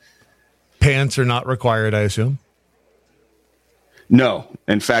 Pants are not required, I assume. No,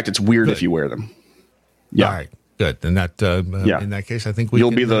 in fact, it's weird if you wear them. Yeah. All right. Good. And that in that case, I think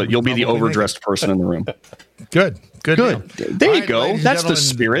you'll be the overdressed person in the room. Good. There you go. That's the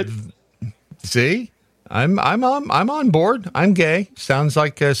spirit. See, I'm on board. I'm gay. Sounds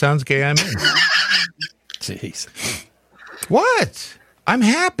gay. I'm in. Jeez. What? I'm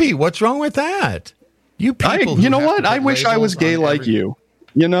happy. What's wrong with that? You people. You know what? I wish I was gay like you.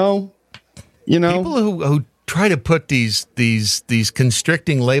 You know. People who try to put these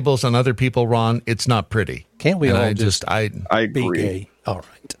constricting labels on other people, Ron, it's not pretty. Can't we all I be agree. Gay? All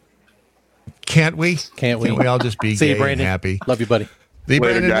right. Can't we? Can't we all just be See gay you, Brandon. and happy? Love you, buddy. The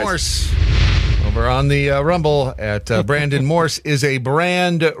Later, Brandon guys. Morse over on the Rumble at Brandon Morse is a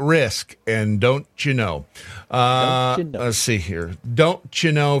brand risk, and don't you know? Let's see here. Don't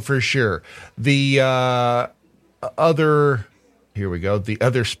you know for sure? The other... Here we go. The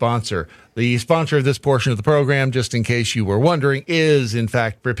other sponsor. The sponsor of this portion of the program, just in case you were wondering, is, in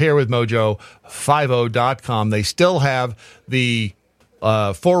fact, preparewithmojo50.com. They still have the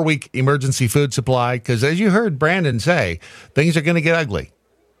 4-week emergency food supply because, as you heard Brandon say, things are going to get ugly.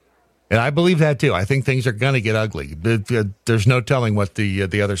 And I believe that, too. I think things are going to get ugly. There's no telling what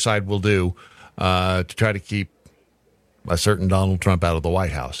the other side will do to try to keep a certain Donald Trump out of the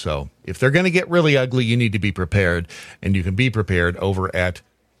White House. So if they're going to get really ugly, you need to be prepared, and you can be prepared over at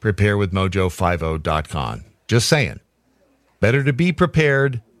preparewithmojo50.com. Just saying. Better to be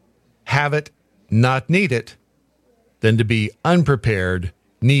prepared, have it, not need it, than to be unprepared,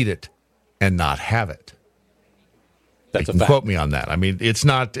 need it, and not have it. That's you can quote me on that. I mean, it's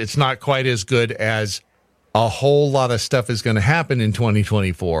not quite as good as a whole lot of stuff is going to happen in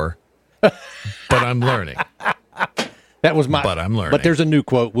 2024, but I'm learning. That was my. But I'm learning. But there's a new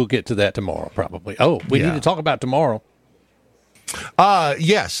quote. We'll get to that tomorrow, probably. Oh, we need to talk about tomorrow.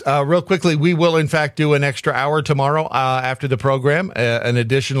 Yes. Real quickly, we will in fact do an extra hour tomorrow after the program, an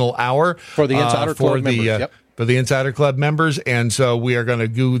additional hour for the Insider Club members. For the Insider Club members, and so we are going to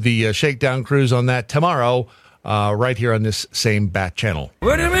do the shakedown cruise on that tomorrow, right here on this same Bat channel.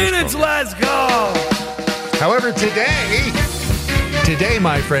 What do you mean it's let's go? However, today,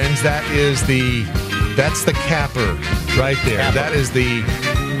 my friends, that's the capper right there. That's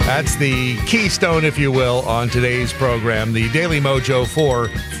the keystone, if you will, on today's program. The Daily Mojo for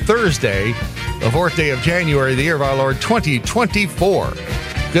Thursday, the 4th day of January, the year of our Lord 2024.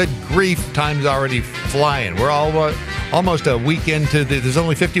 Good grief, time's already flying. We're all almost a week into there's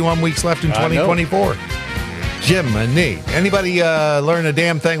only 51 weeks left in 2024. Jiminy. Anybody learn a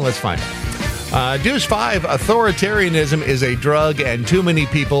damn thing? Let's find out. Deuce 5, authoritarianism is a drug and too many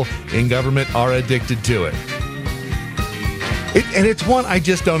people in government are addicted to it. And it's one I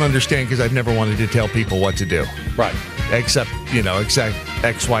just don't understand because I've never wanted to tell people what to do. Right. Except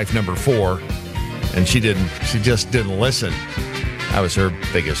ex-wife number 4, and she just didn't listen. That was her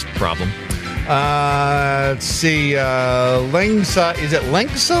biggest problem. Let's see. Lengsai, is it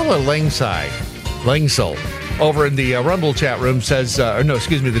Lengsel or Lengsai? Lengsel. Over in the Rumble chat room says,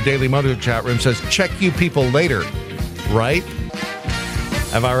 the Daily Mojo chat room says, check you people later. Right?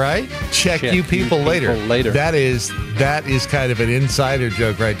 Am I right? Check you people later. That is kind of an insider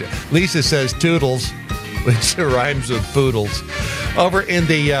joke right there. Lisa says toodles, which rhymes with poodles. Over in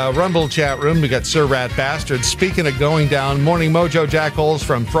the Rumble chat room, we got Sir Rat Bastard. Speaking of going down, Morning Mojo Jackholes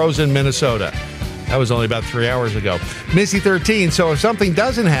from frozen Minnesota. That was only about 3 hours ago. Missy 13, so if something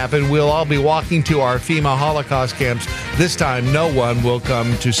doesn't happen, we'll all be walking to our FEMA Holocaust camps. This time, no one will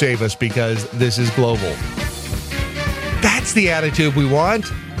come to save us because this is global. That's the attitude we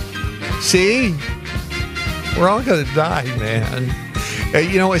want. See? We're all going to die, man.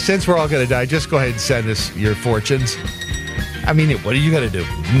 You know what? Since we're all going to die, just go ahead and send us your fortunes. I mean, what are you going to do?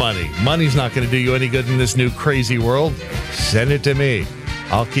 Money. Money's not going to do you any good in this new crazy world. Send it to me.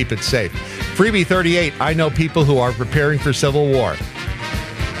 I'll keep it safe. Freebie 38, I know people who are preparing for civil war.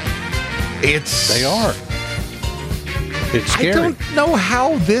 They are. It's scary. I don't know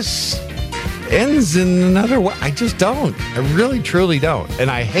how this ends in another way. I just don't. I really, truly don't. And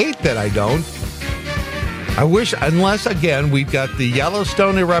I hate that I don't. I wish, unless, again, we've got the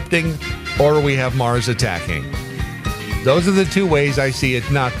Yellowstone erupting or we have Mars attacking. Those are the two ways I see it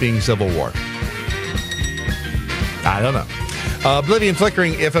not being civil war. I don't know. Oblivion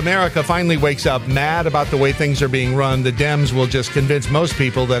flickering. If America finally wakes up mad about the way things are being run, the Dems will just convince most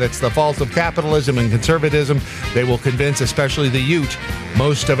people that it's the fault of capitalism and conservatism. They will convince, especially the Ute,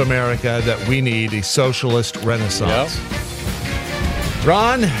 most of America that we need a socialist renaissance. Yep.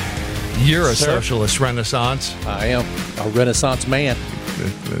 Ron, you're a socialist renaissance. I am a renaissance man.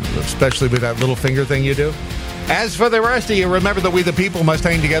 Especially with that little finger thing you do. As for the rest of you, remember that we the people must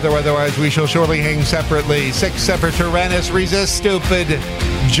hang together, otherwise we shall surely hang separately. Sic semper tyrannis, resist stupid,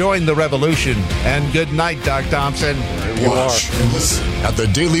 join the revolution. And good night, Doc Thompson. Watch and listen at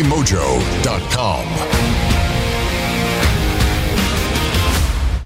thedailymojo.com.